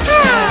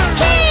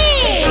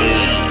 Hey!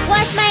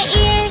 Wash my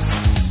ears.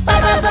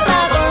 Bubble, bubble,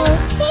 bubble.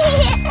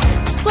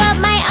 Scrub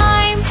my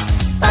arms.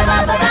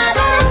 Bubble, bubble,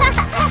 bubble.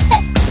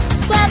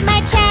 Scrub my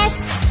chest.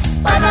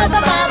 Bubble,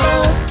 bubble,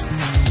 bubble.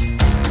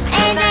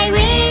 And I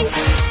rinse.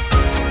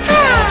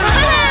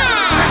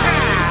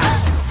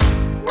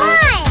 1,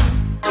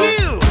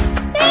 2,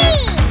 3.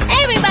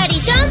 Everybody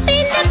jump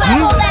in the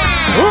bubble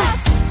bath.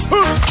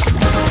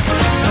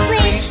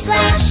 Splish,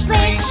 splash,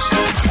 splish.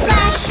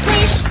 Splash,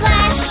 splish,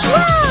 splash.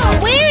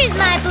 Whoa! Where is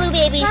my blue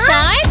baby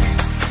shark?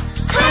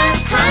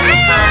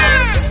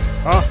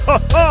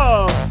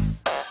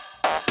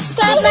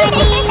 Scrub my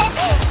knees.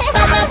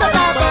 Bubble, bubble,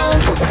 bubble.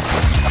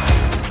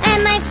 And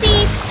my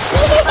feet.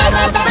 Bubble,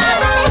 bubble,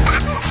 bubble.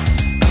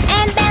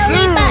 And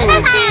belly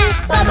button too.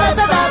 Bubble,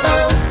 bubble,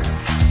 bubble.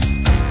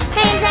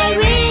 And I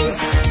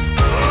rinse.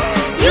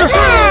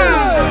 Yoo-hoo!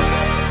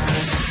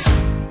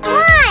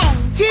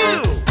 1, 2,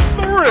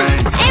 3.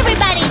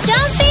 Everybody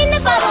jump in the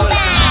bubble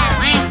bath.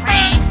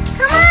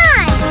 come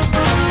on!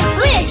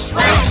 Splish,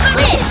 splash,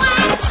 splish.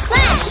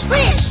 Splash,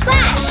 splish,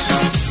 splash.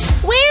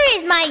 Where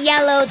is my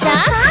yellow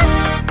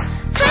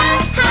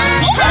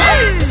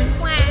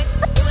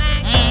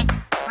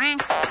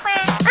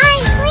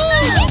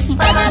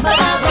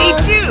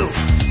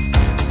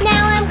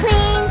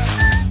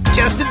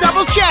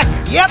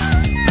Yep.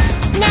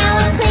 Now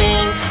I'm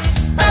clean.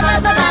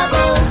 Bubble.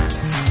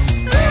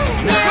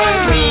 Now I'm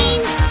clean.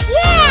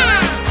 Yeah!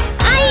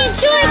 I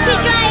enjoy to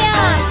dry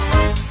off.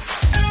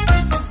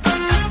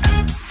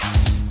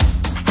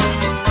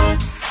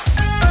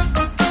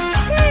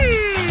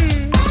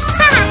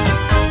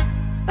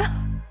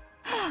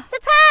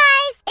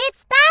 Surprise!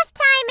 It's bath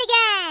time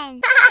again.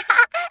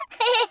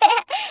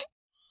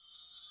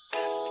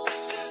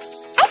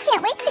 I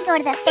can't wait to go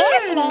to the fair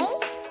today.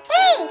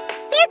 Hey,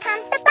 here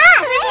comes the bus.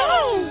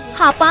 Hooray!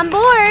 Hop on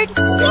board. The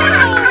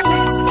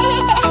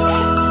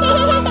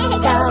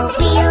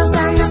wheels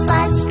on the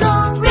bus go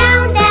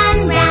round and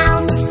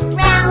round,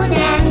 round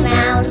and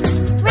round,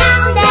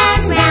 round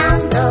and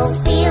round. The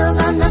wheels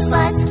on the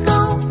bus go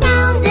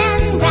round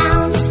and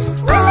round,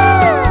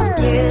 all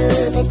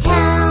through the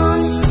town.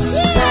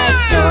 The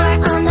door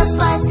on the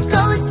bus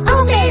goes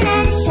open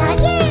and shut,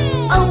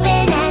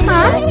 open and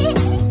shut,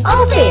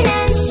 open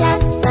and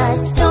shut. The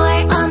door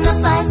on the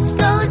bus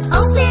goes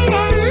open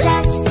and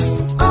shut,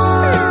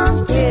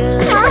 all through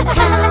the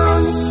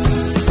town.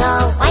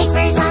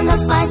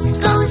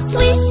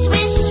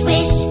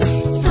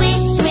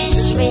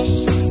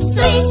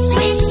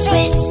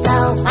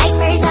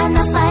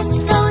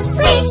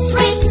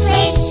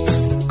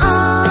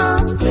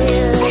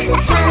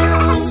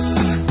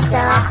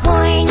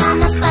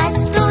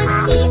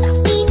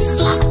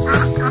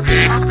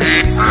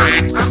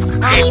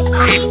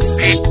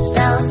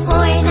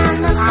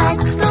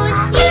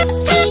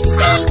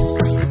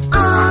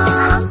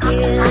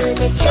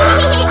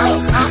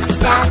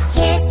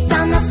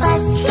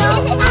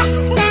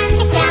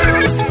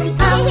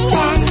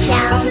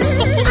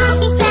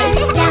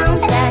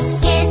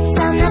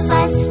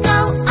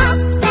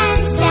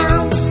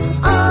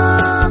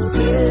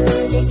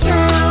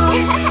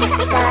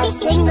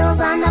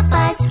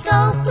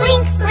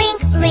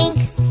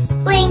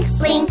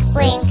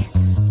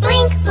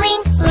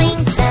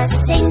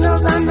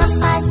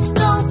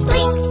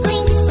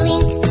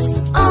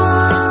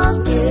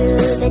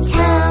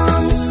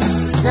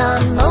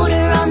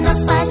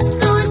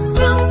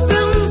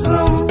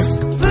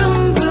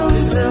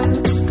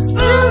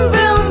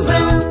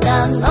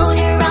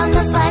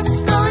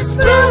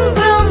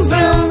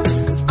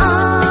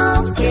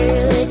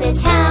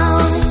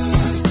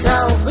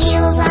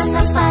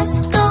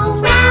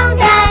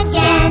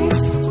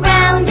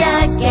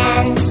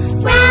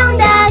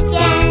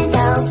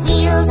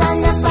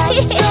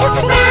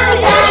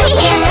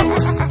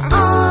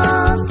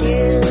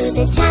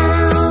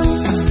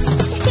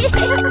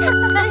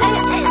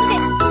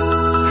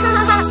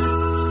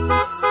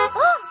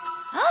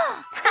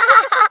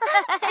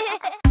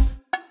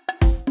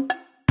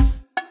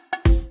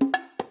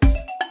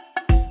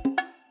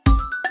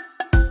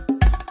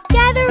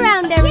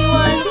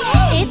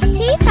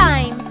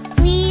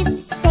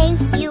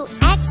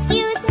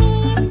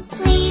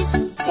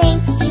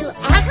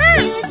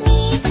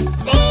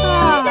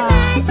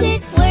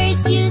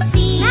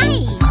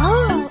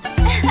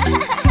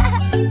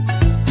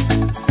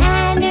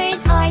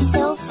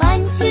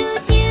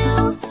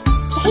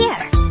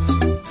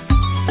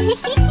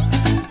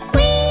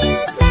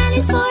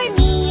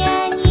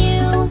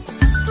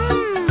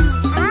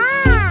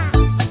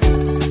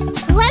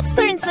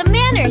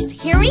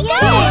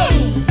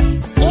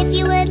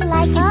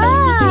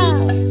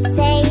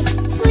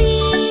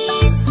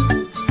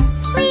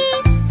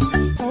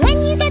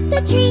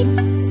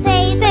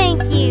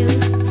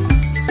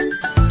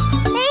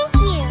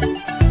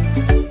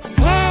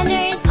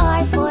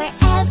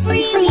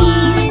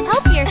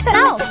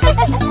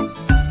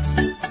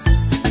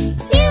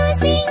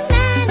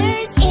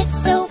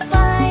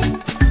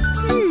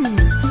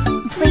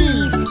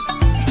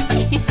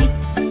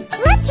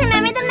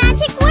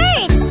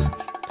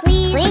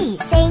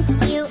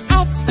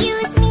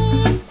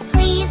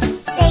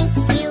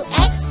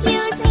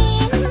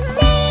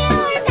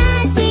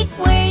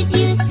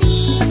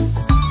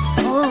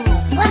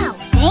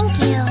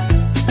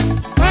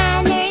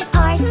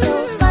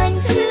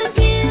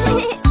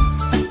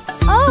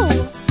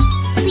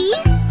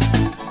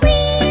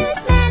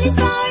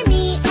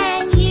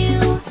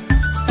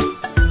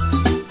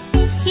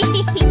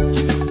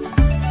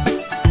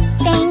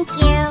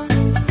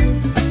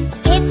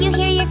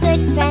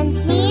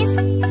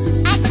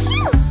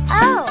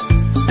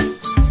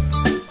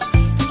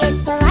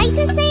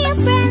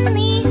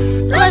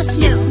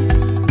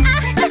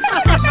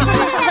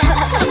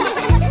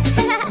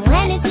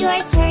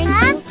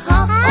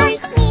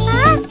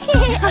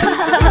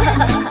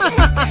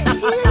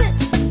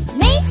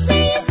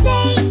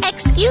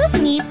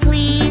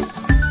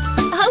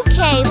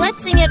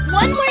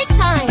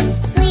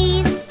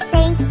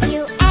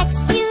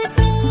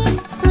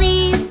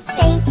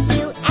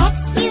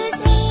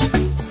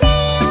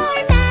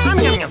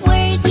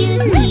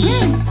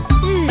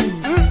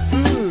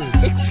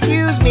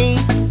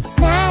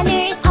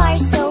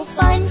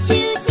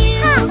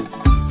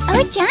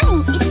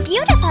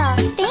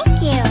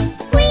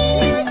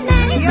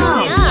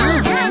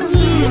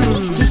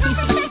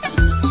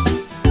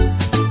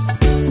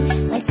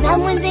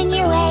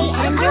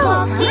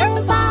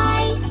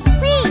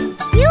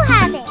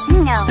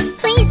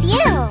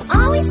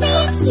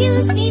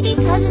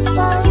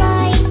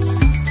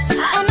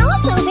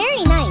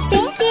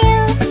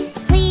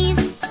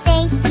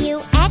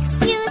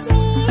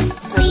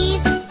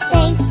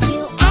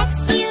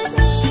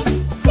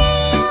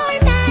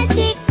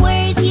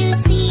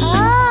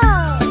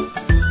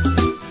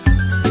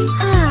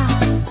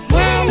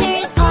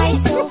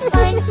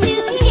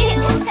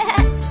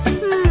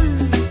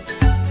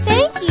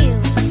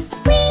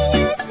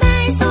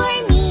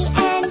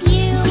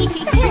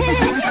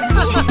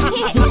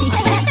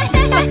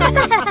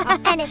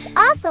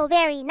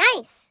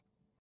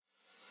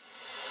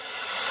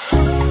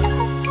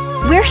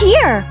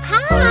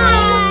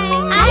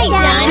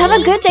 Have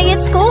a good day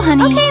at school,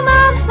 honey. Okay,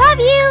 Mom. Love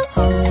you.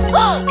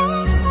 Oh!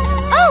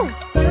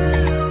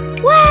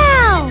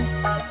 Wow!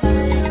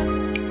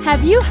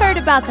 Have you heard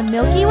about the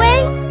Milky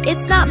Way?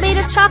 It's not made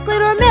of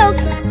chocolate or milk,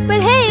 but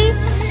hey!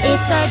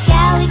 It's our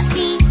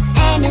galaxy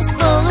and it's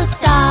full of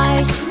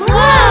stars.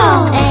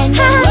 Wow! And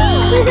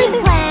amazing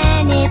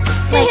planets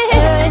like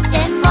Earth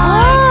and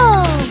Mars.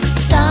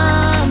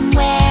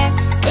 Somewhere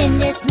in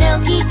this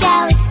Milky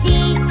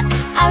Galaxy,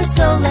 our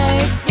solar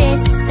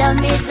system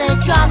is a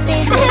drop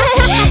in the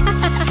sea.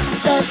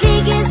 The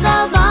biggest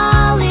of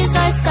all is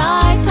our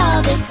star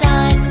called the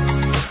sun.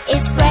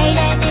 It's bright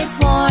and it's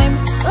warm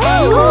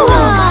and so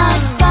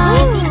much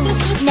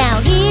fun. Now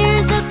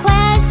here's a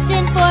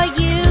question for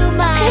you,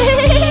 my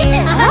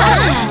dear.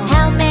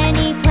 How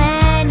many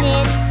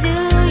planets do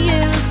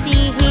you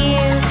see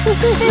here?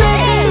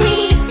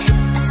 Mercury,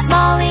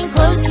 small and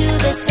close to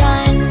the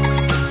sun.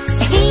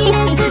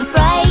 Venus is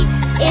bright,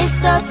 it's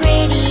the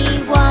pretty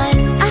one.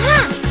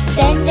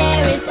 Then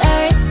there is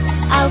Earth,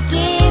 I'll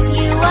give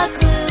you a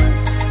clue.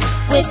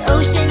 With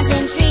oceans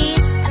and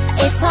trees,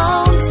 it's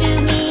home to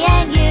me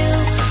and you.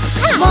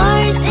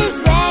 Mars is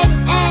red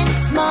and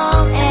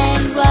small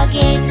and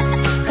rugged.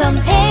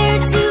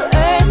 Compared to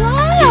Earth,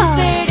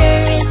 Jupiter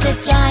is a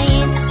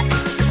giant.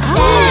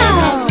 Saturn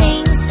has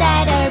rings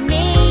that are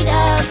made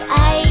of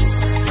ice.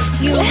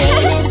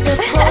 Uranus the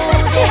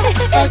coldest,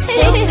 but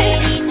still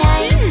pretty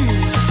nice.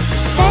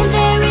 Then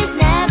there is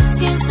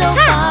Neptune, so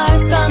far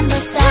from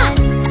the sun.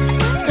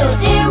 So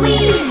there we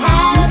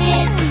have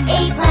it,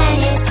 8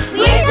 planets,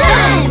 we're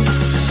done!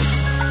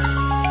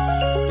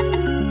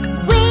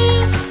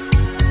 Wait,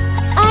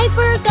 I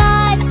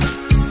forgot.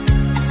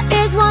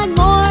 There's one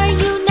more,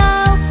 you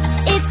know.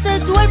 It's the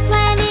dwarf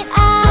planet,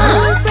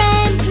 our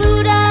friend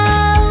Pluto.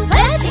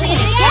 Let's sing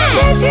it again.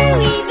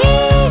 Mercury,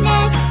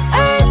 Venus,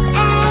 Earth,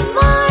 and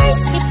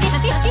Mars.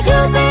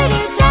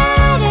 Jupiter,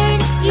 Saturn,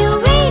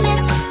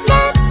 Uranus,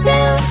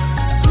 Neptune,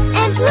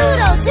 and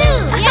Pluto too.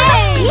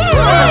 Yay!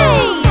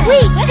 We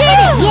did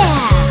it! Yeah,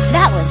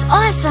 that was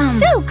awesome.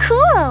 So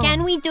cool! Can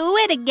we do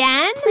it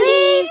again?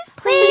 Please,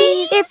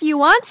 please. If you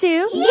want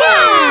to.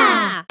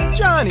 Yeah!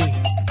 Johnny!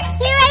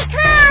 Here I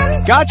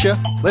come! Gotcha!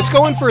 Let's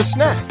go in for a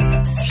snack.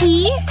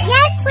 Tea?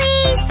 Yes,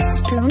 please!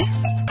 Spoon?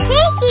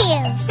 Thank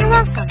you! You're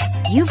welcome.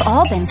 You've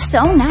all been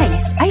so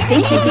nice. I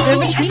think you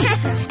deserve a treat.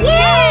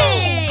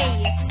 Yay!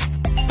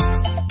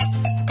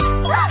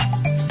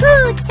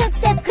 Who took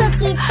the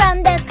cookies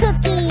from the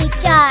cookie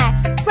jar?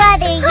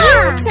 Brother, you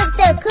took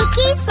the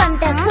cookies from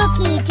the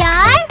cookie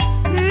jar?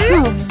 Who,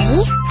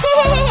 me?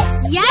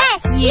 Yes,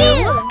 you!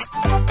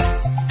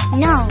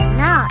 No,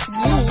 not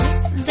me.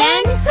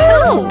 Then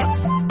who?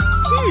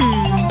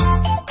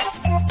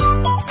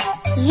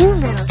 You,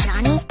 little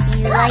Johnny.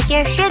 You like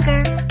your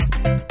sugar.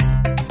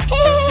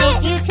 Did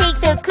you take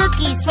the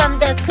cookies from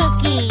the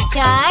cookie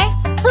jar?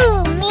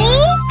 Who, me?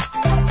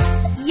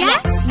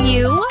 Yes,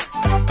 you!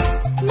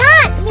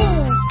 Not me.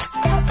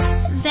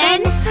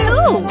 Then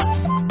who?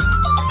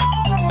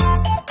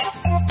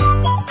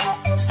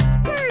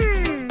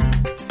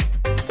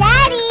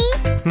 Daddy,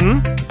 Hmm?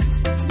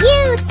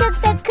 you took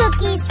the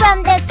cookies from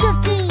the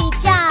cookie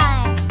jar.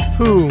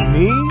 Who,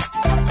 me?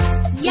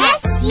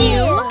 Yes,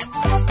 you!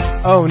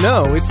 Oh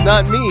no, it's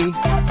not me.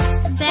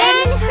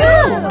 Then who?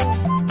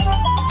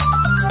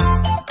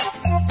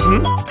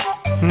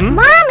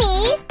 Mommy!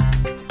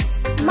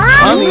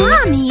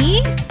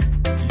 Mommy?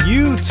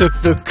 You took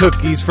the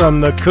cookies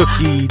from the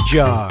cookie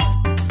jar.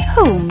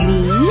 Who, me?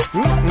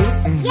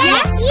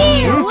 Yes,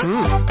 you!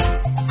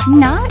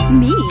 Not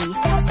me.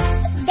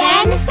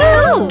 Then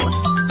who?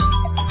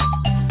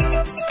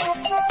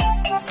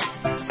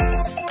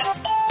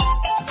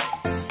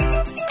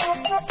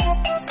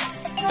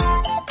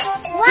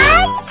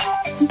 What?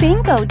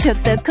 Bingo took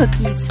the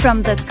cookies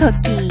from the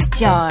cookie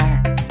jar.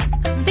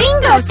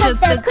 Bingo took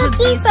the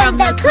cookies from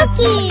the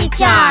cookie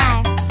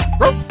jar.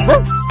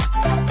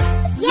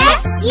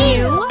 Yes,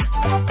 you!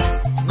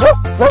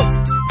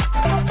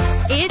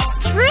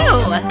 It's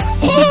true!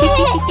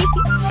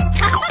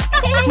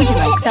 Would you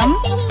like some?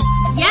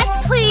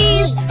 Yes,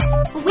 please!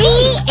 We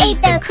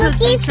ate the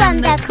cookies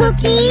from the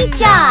cookie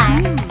jar.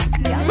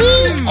 We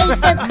ate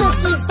the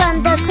cookies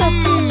from the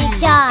cookie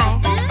jar.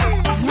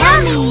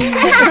 Yummy!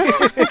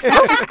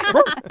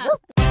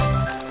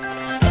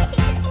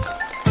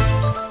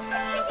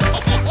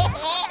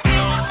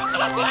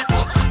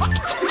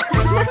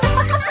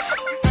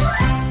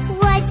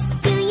 What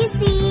do you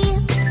see?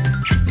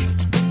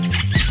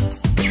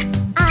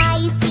 I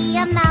see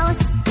a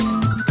mouse.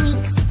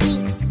 Squeak,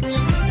 squeak,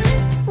 squeak.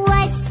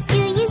 What do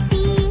you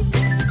see?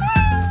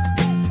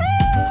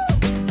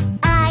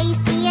 I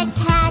see a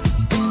cat.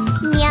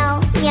 Meow,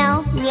 meow,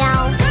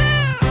 meow.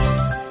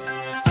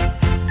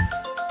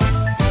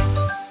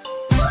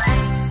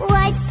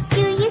 What do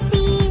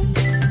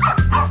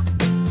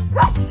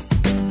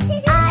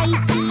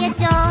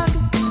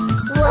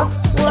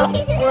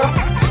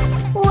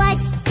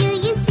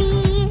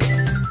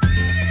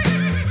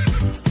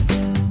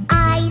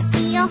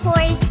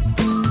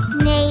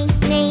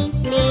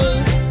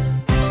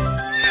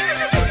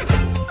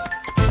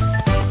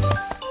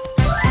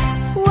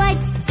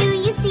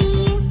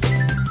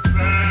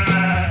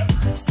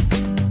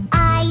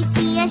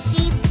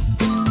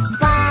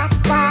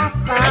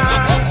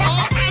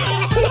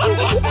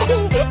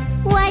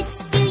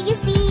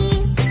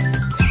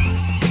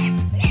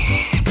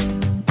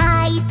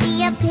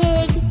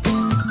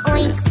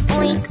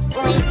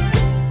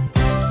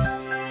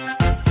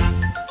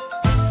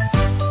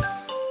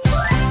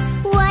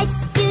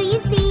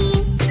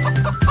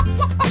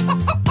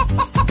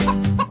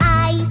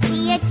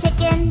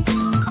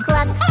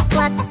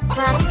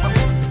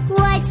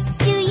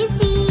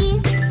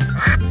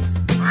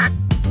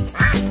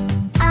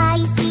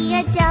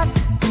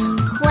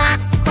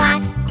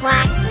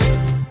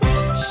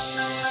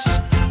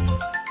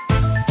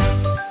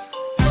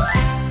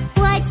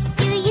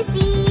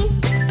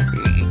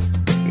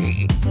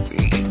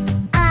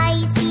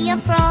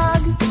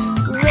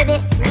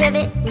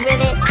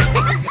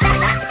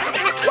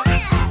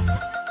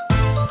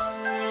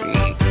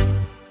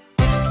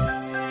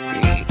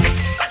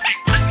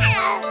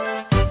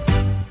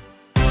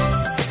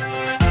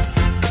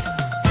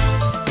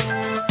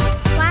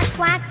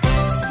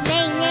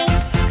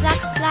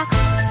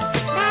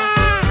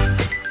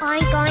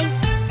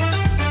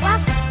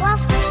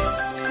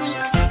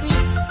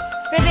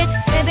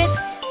ribbit.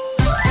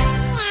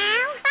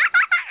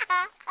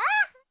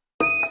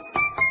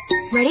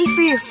 Ready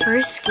for your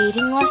first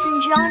skating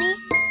lesson, Johnny?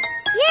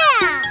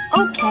 Yeah!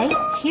 Okay,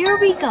 here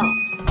we go.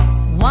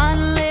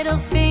 One little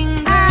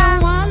finger,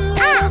 one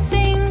little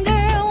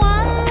finger,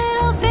 one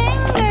little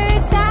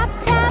finger. Tap,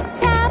 tap,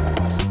 tap.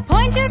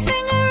 Point your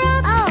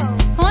finger up,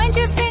 point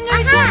your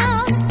finger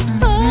down.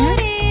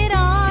 Put it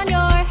on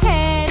your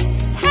head.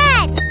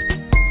 Head!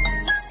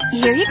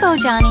 Here you go,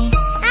 Johnny.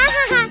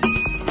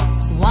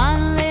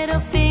 One little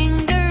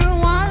finger,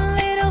 one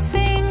little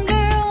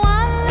finger,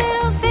 one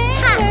little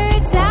finger.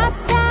 Tap,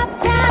 tap,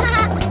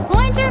 tap.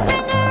 Point your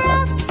finger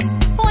up,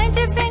 point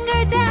your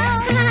finger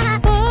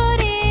down. Put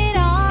it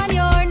on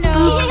your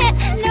nose.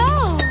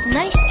 Nose.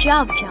 Nice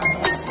job, Johnny.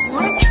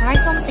 Want to try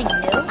something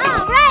new?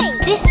 All right!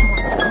 This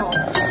one's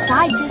called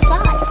side to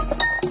side.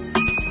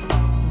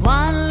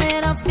 One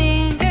little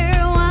finger,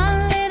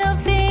 one little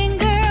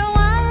finger,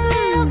 one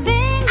little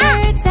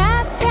finger.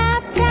 Tap,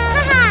 tap,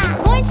 tap.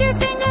 Point your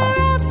finger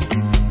up,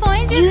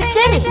 point your You finger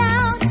did it.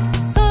 down.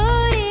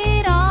 Put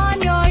it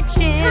on your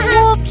chin.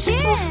 Whoops!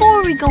 Chin.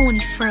 Before we go any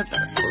further,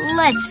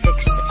 let's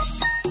fix this.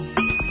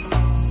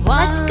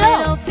 Let's go. One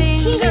little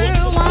finger,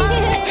 one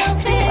little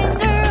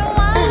finger,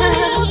 one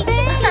little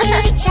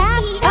finger.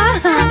 Tap,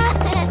 tap,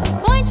 tap.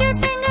 Point your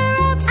finger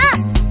up,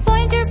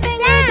 point your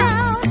finger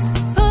down.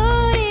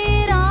 Put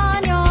it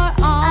on your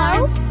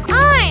arm.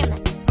 Arm!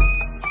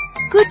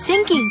 Good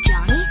thinking,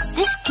 Johnny.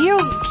 This gear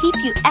will keep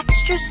you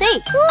extra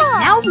safe. Cool.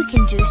 Now we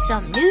can do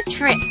some new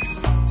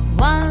tricks.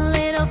 One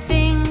little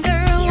finger,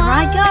 Here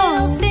I one go.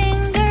 little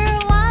finger,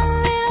 one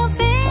little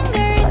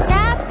finger.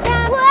 Tap,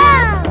 tap, Whoa!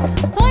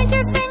 tap. Point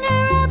your finger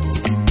up,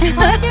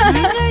 point your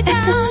finger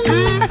down. Put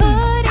it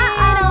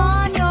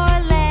on your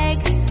leg.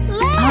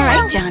 Leg. All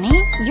right, Johnny,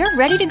 you're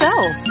ready to go.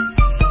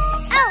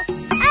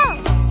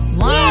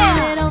 One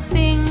little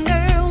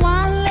finger,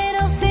 one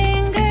little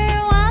finger,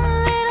 one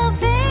little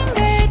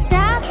finger.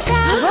 Tap,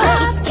 tap, Look,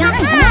 tap. it's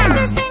Johnny. Point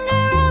your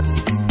finger up,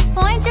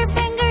 point your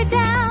finger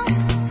down.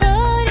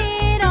 Put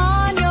it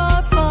on your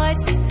foot.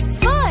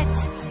 Foot.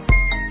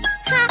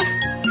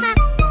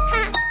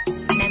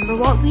 Remember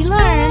what we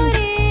learned. Put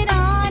it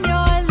on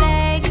your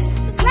leg.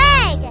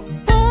 Leg!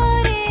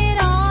 Put it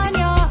on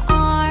your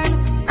arm.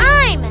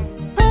 Arm!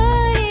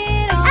 Put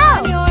it on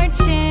your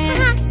chin.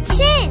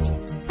 Chin!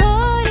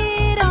 Put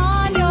it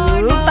on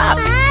your Bop.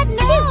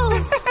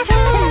 nose.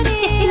 Put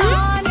it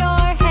on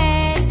your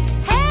head.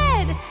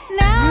 Head.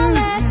 Now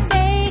let's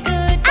say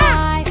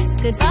goodbye.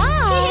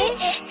 Goodbye.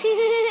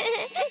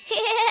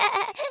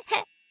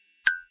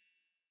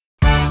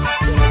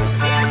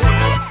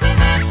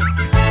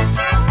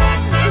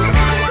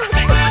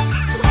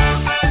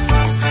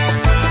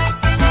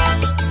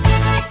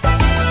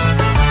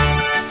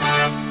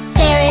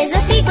 There is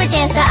a secret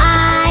dance that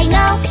I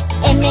know.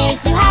 It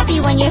makes you happy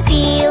when you're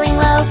feeling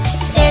low.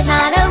 There's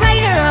not a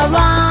right or a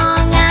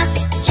wrong.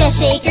 Just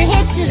shake your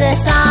hips to the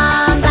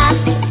samba.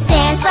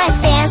 Dance,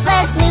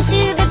 let's move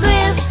to the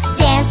groove.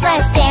 Dance,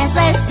 let's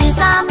do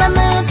samba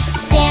moves.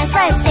 Dance,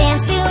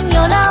 soon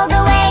you'll know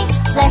the way.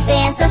 Let's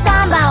dance the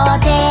samba all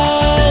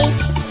day.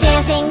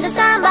 Dancing the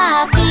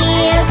samba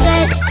feels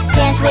good.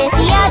 Dance with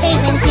the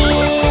others in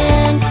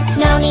tune.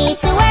 No need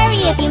to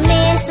worry if you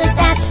miss a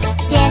step.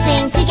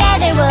 Dancing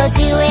together we'll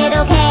do it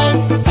okay.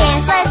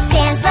 Dance,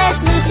 let's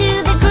move to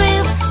the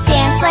groove.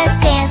 Dance, let's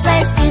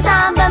do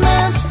samba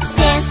moves.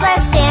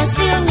 Dance,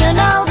 soon you'll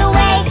know the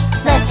way.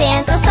 Let's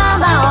dance the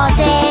samba all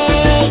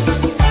day.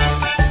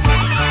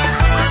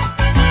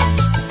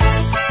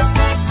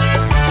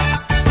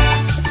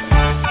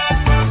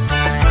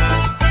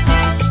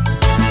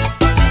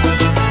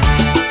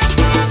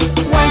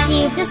 Once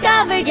you've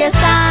discovered your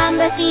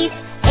samba feet,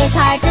 it's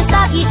hard to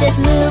stop, you just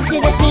move to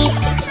the beat.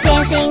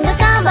 Dancing the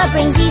samba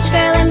brings each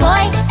girl and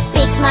boy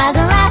big smiles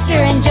and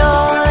laughter and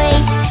joy.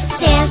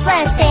 Dance,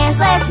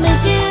 let's move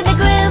to the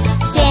groove.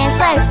 Dance,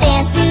 let's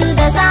do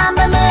the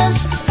samba moves.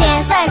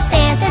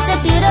 Dance, it's a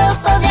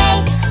beautiful day.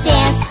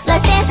 Dance,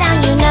 let's dance now,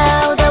 you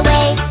know the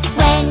way.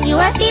 When you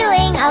are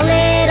feeling a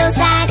little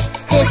sad,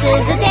 this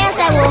is a dance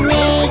that will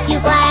make you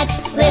glad.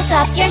 Lift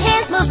up your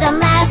hands, move them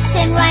left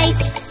and right.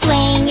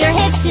 Swing your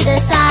hips to the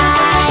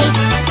sides.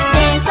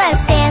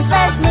 Dance,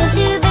 let's move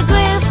to the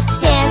groove.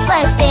 Dance,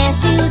 let's dance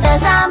to the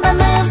samba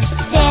moves.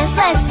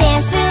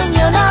 Dance, soon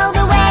you'll know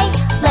the way.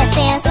 Let's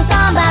dance the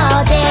samba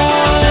all day.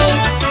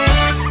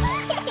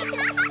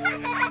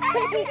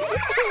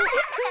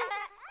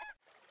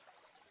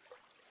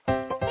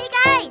 Hey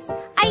guys,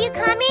 are you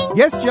coming?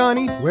 Yes,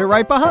 Johnny, we're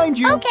right behind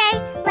you. Okay,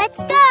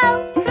 let's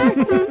go.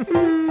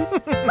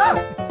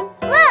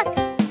 Look!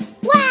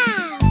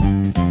 Wow!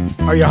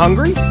 Are you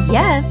hungry?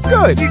 Yes,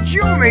 Good. Did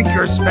you make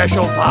your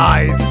special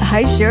pies?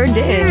 I sure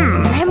did.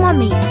 Grandma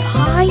made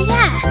pie?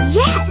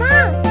 Yes.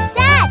 Mom,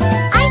 Dad,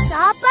 I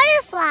saw a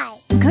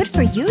butterfly. Good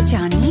for you,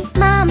 Johnny.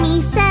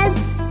 Mommy says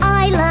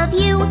I love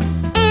you,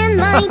 and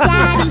my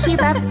daddy, he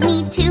loves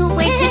me too.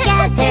 We're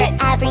together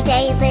every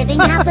day, living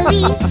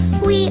happily.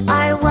 We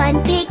are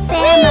one big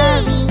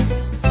family.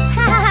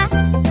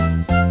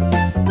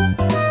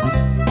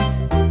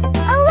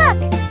 Oh look,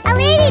 a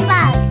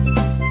ladybug.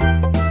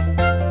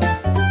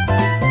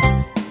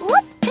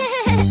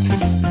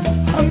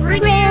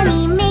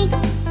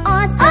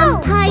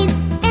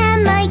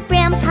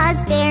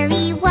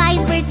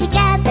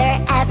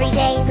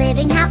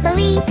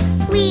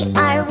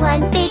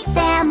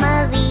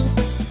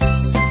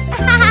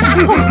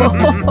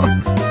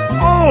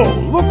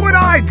 Oh, look what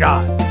I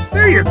got.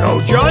 There you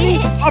go, Johnny.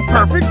 A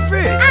perfect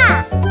fit.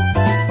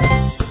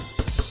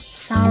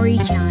 Sorry,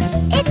 Johnny.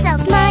 It's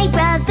okay. My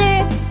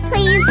brother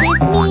plays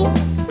with me.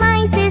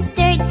 My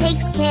sister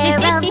takes care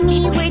of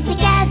me. We're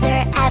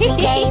together every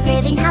day,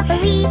 living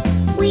happily.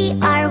 We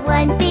are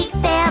one big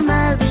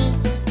family.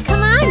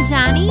 Come on,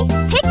 Johnny.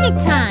 Picnic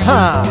time.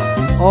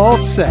 Ha! All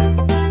set.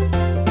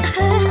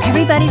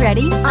 Everybody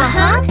ready?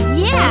 Uh-huh.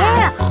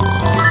 Yeah.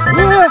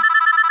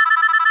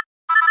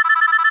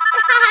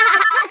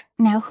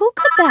 Now who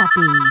could that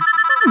be?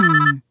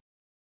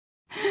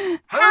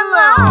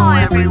 Hello,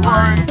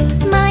 everyone.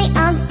 My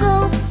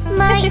uncle,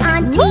 my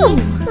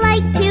auntie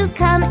like to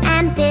come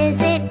and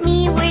visit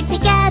me. We're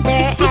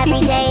together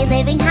every day,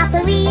 living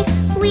happily.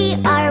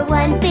 We are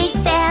one big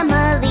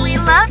family. We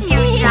love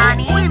you,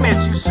 Johnny. We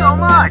miss you so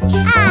much.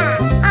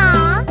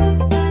 Aw.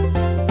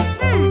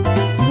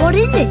 What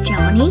is it,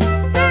 Johnny?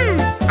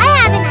 I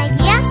have an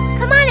idea.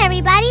 Come on,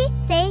 everybody.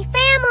 Say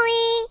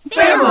family.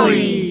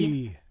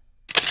 Family.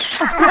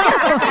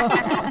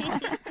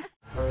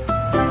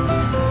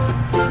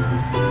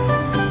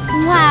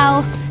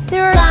 Wow,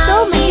 there are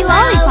so many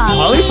lollipops.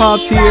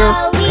 Lollipops here.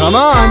 Come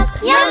on.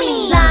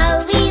 Yummy.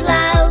 Lolly,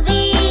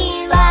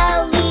 lolly,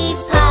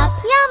 lollipop.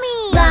 Yummy.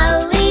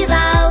 Lolly,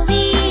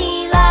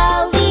 lolly,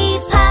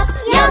 lollipop.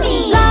 Yummy.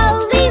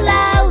 Lolly,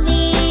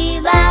 lolly,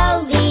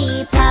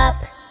 lollipop.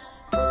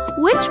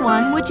 Which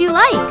one would you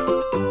like?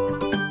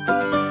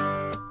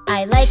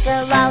 I like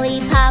a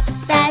lollipop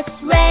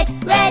that's red,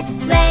 red,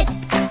 red.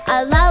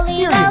 A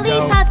lolly,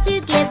 lollipop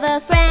to give a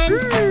friend.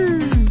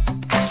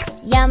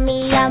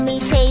 Yummy, yummy,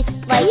 taste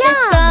like a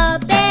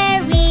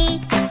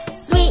strawberry.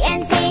 Sweet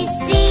and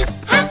tasty,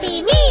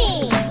 happy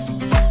me.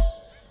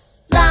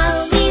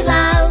 Lolly,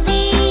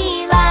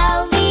 lolly,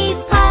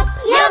 lollipop.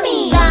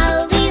 Yummy.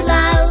 Lolly,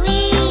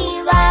 lolly,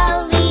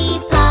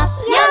 lollipop.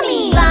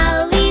 Yummy.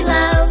 Lolly,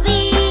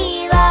 lolly,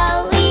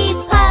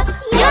 lollipop.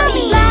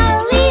 Yummy.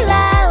 Lolly,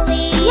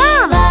 lolly,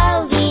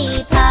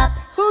 lollipop.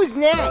 Who's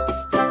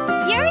next?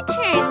 Your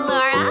turn,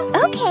 Laura.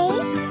 Okay.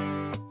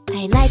 I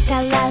like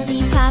a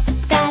lollipop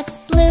that's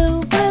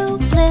blue, blue,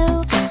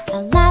 blue. A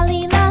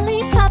lolly,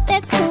 lollipop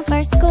that's cool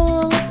for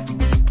school.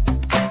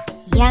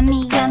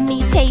 Yummy,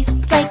 yummy,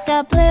 tastes like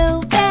a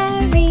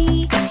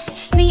blueberry.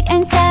 Sweet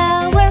and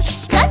sour,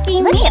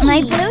 lucky me. Look at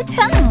my blue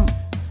tongue.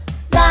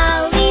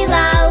 Lolly,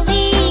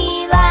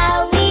 lolly,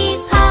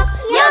 lollipop.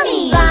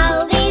 Yummy.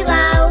 Lolly,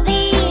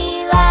 lolly,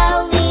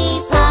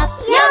 lollipop.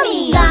 Yummy.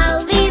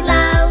 Lolly,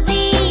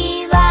 lolly,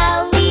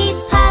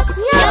 lollipop.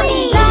 Yummy.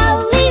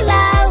 Lolly,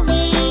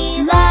 lolly,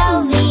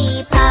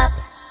 lollipop.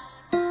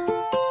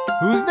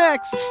 Who's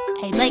next?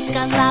 I like a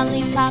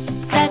lollipop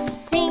that's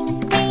green,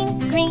 green,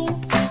 green.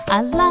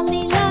 A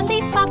lolly,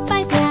 lollipop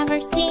I've never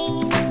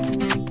seen.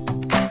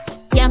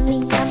 Yummy,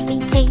 yummy,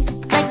 taste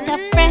like a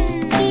fresh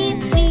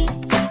kiwi.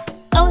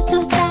 Oh,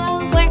 so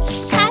sour,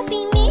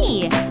 happy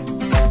me.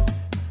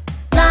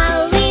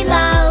 Lolly,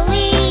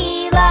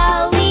 lolly,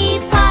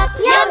 lollipop.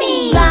 Yummy.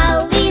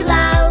 Lolly,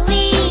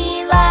 lolly,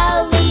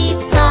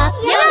 lollipop.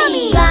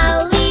 Yummy.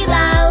 Lolly,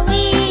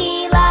 lolly,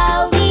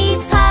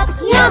 lollipop.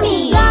 Yummy.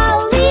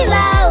 Lolly,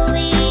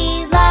 lolly,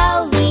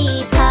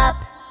 lollipop.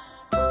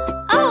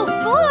 Oh,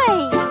 boy.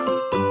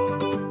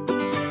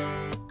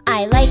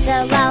 I like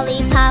a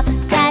lollipop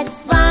that's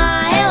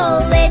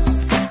violet.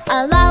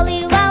 A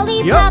lolly,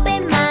 lollipop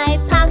in my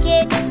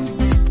pocket.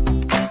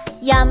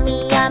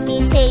 Yummy, yummy,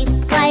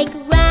 tastes like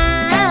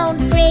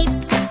round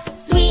grapes.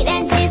 Sweet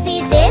and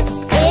juicy, this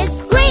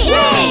is great.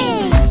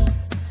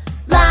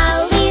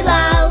 Lolly,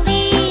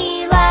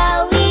 lolly,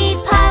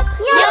 lollipop.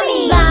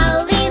 Yummy.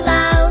 Lolly,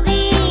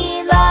 lolly,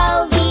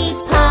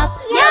 lollipop.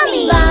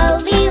 Yummy.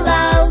 Lolly,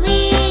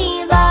 lolly,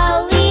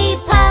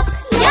 lollipop.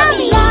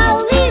 Yummy.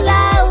 Lolly,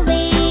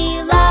 lolly,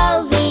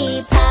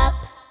 lollipop.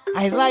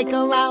 I like a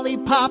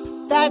lollipop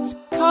that's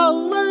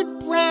colored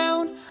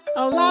brown.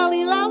 A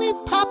lolly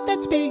lollipop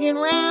that's big and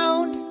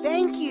round.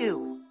 Thank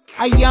you.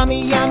 A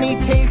yummy, yummy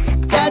taste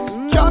that's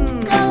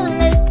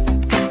chocolate.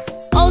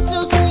 Oh,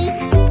 so sweet.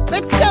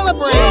 Let's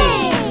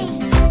celebrate.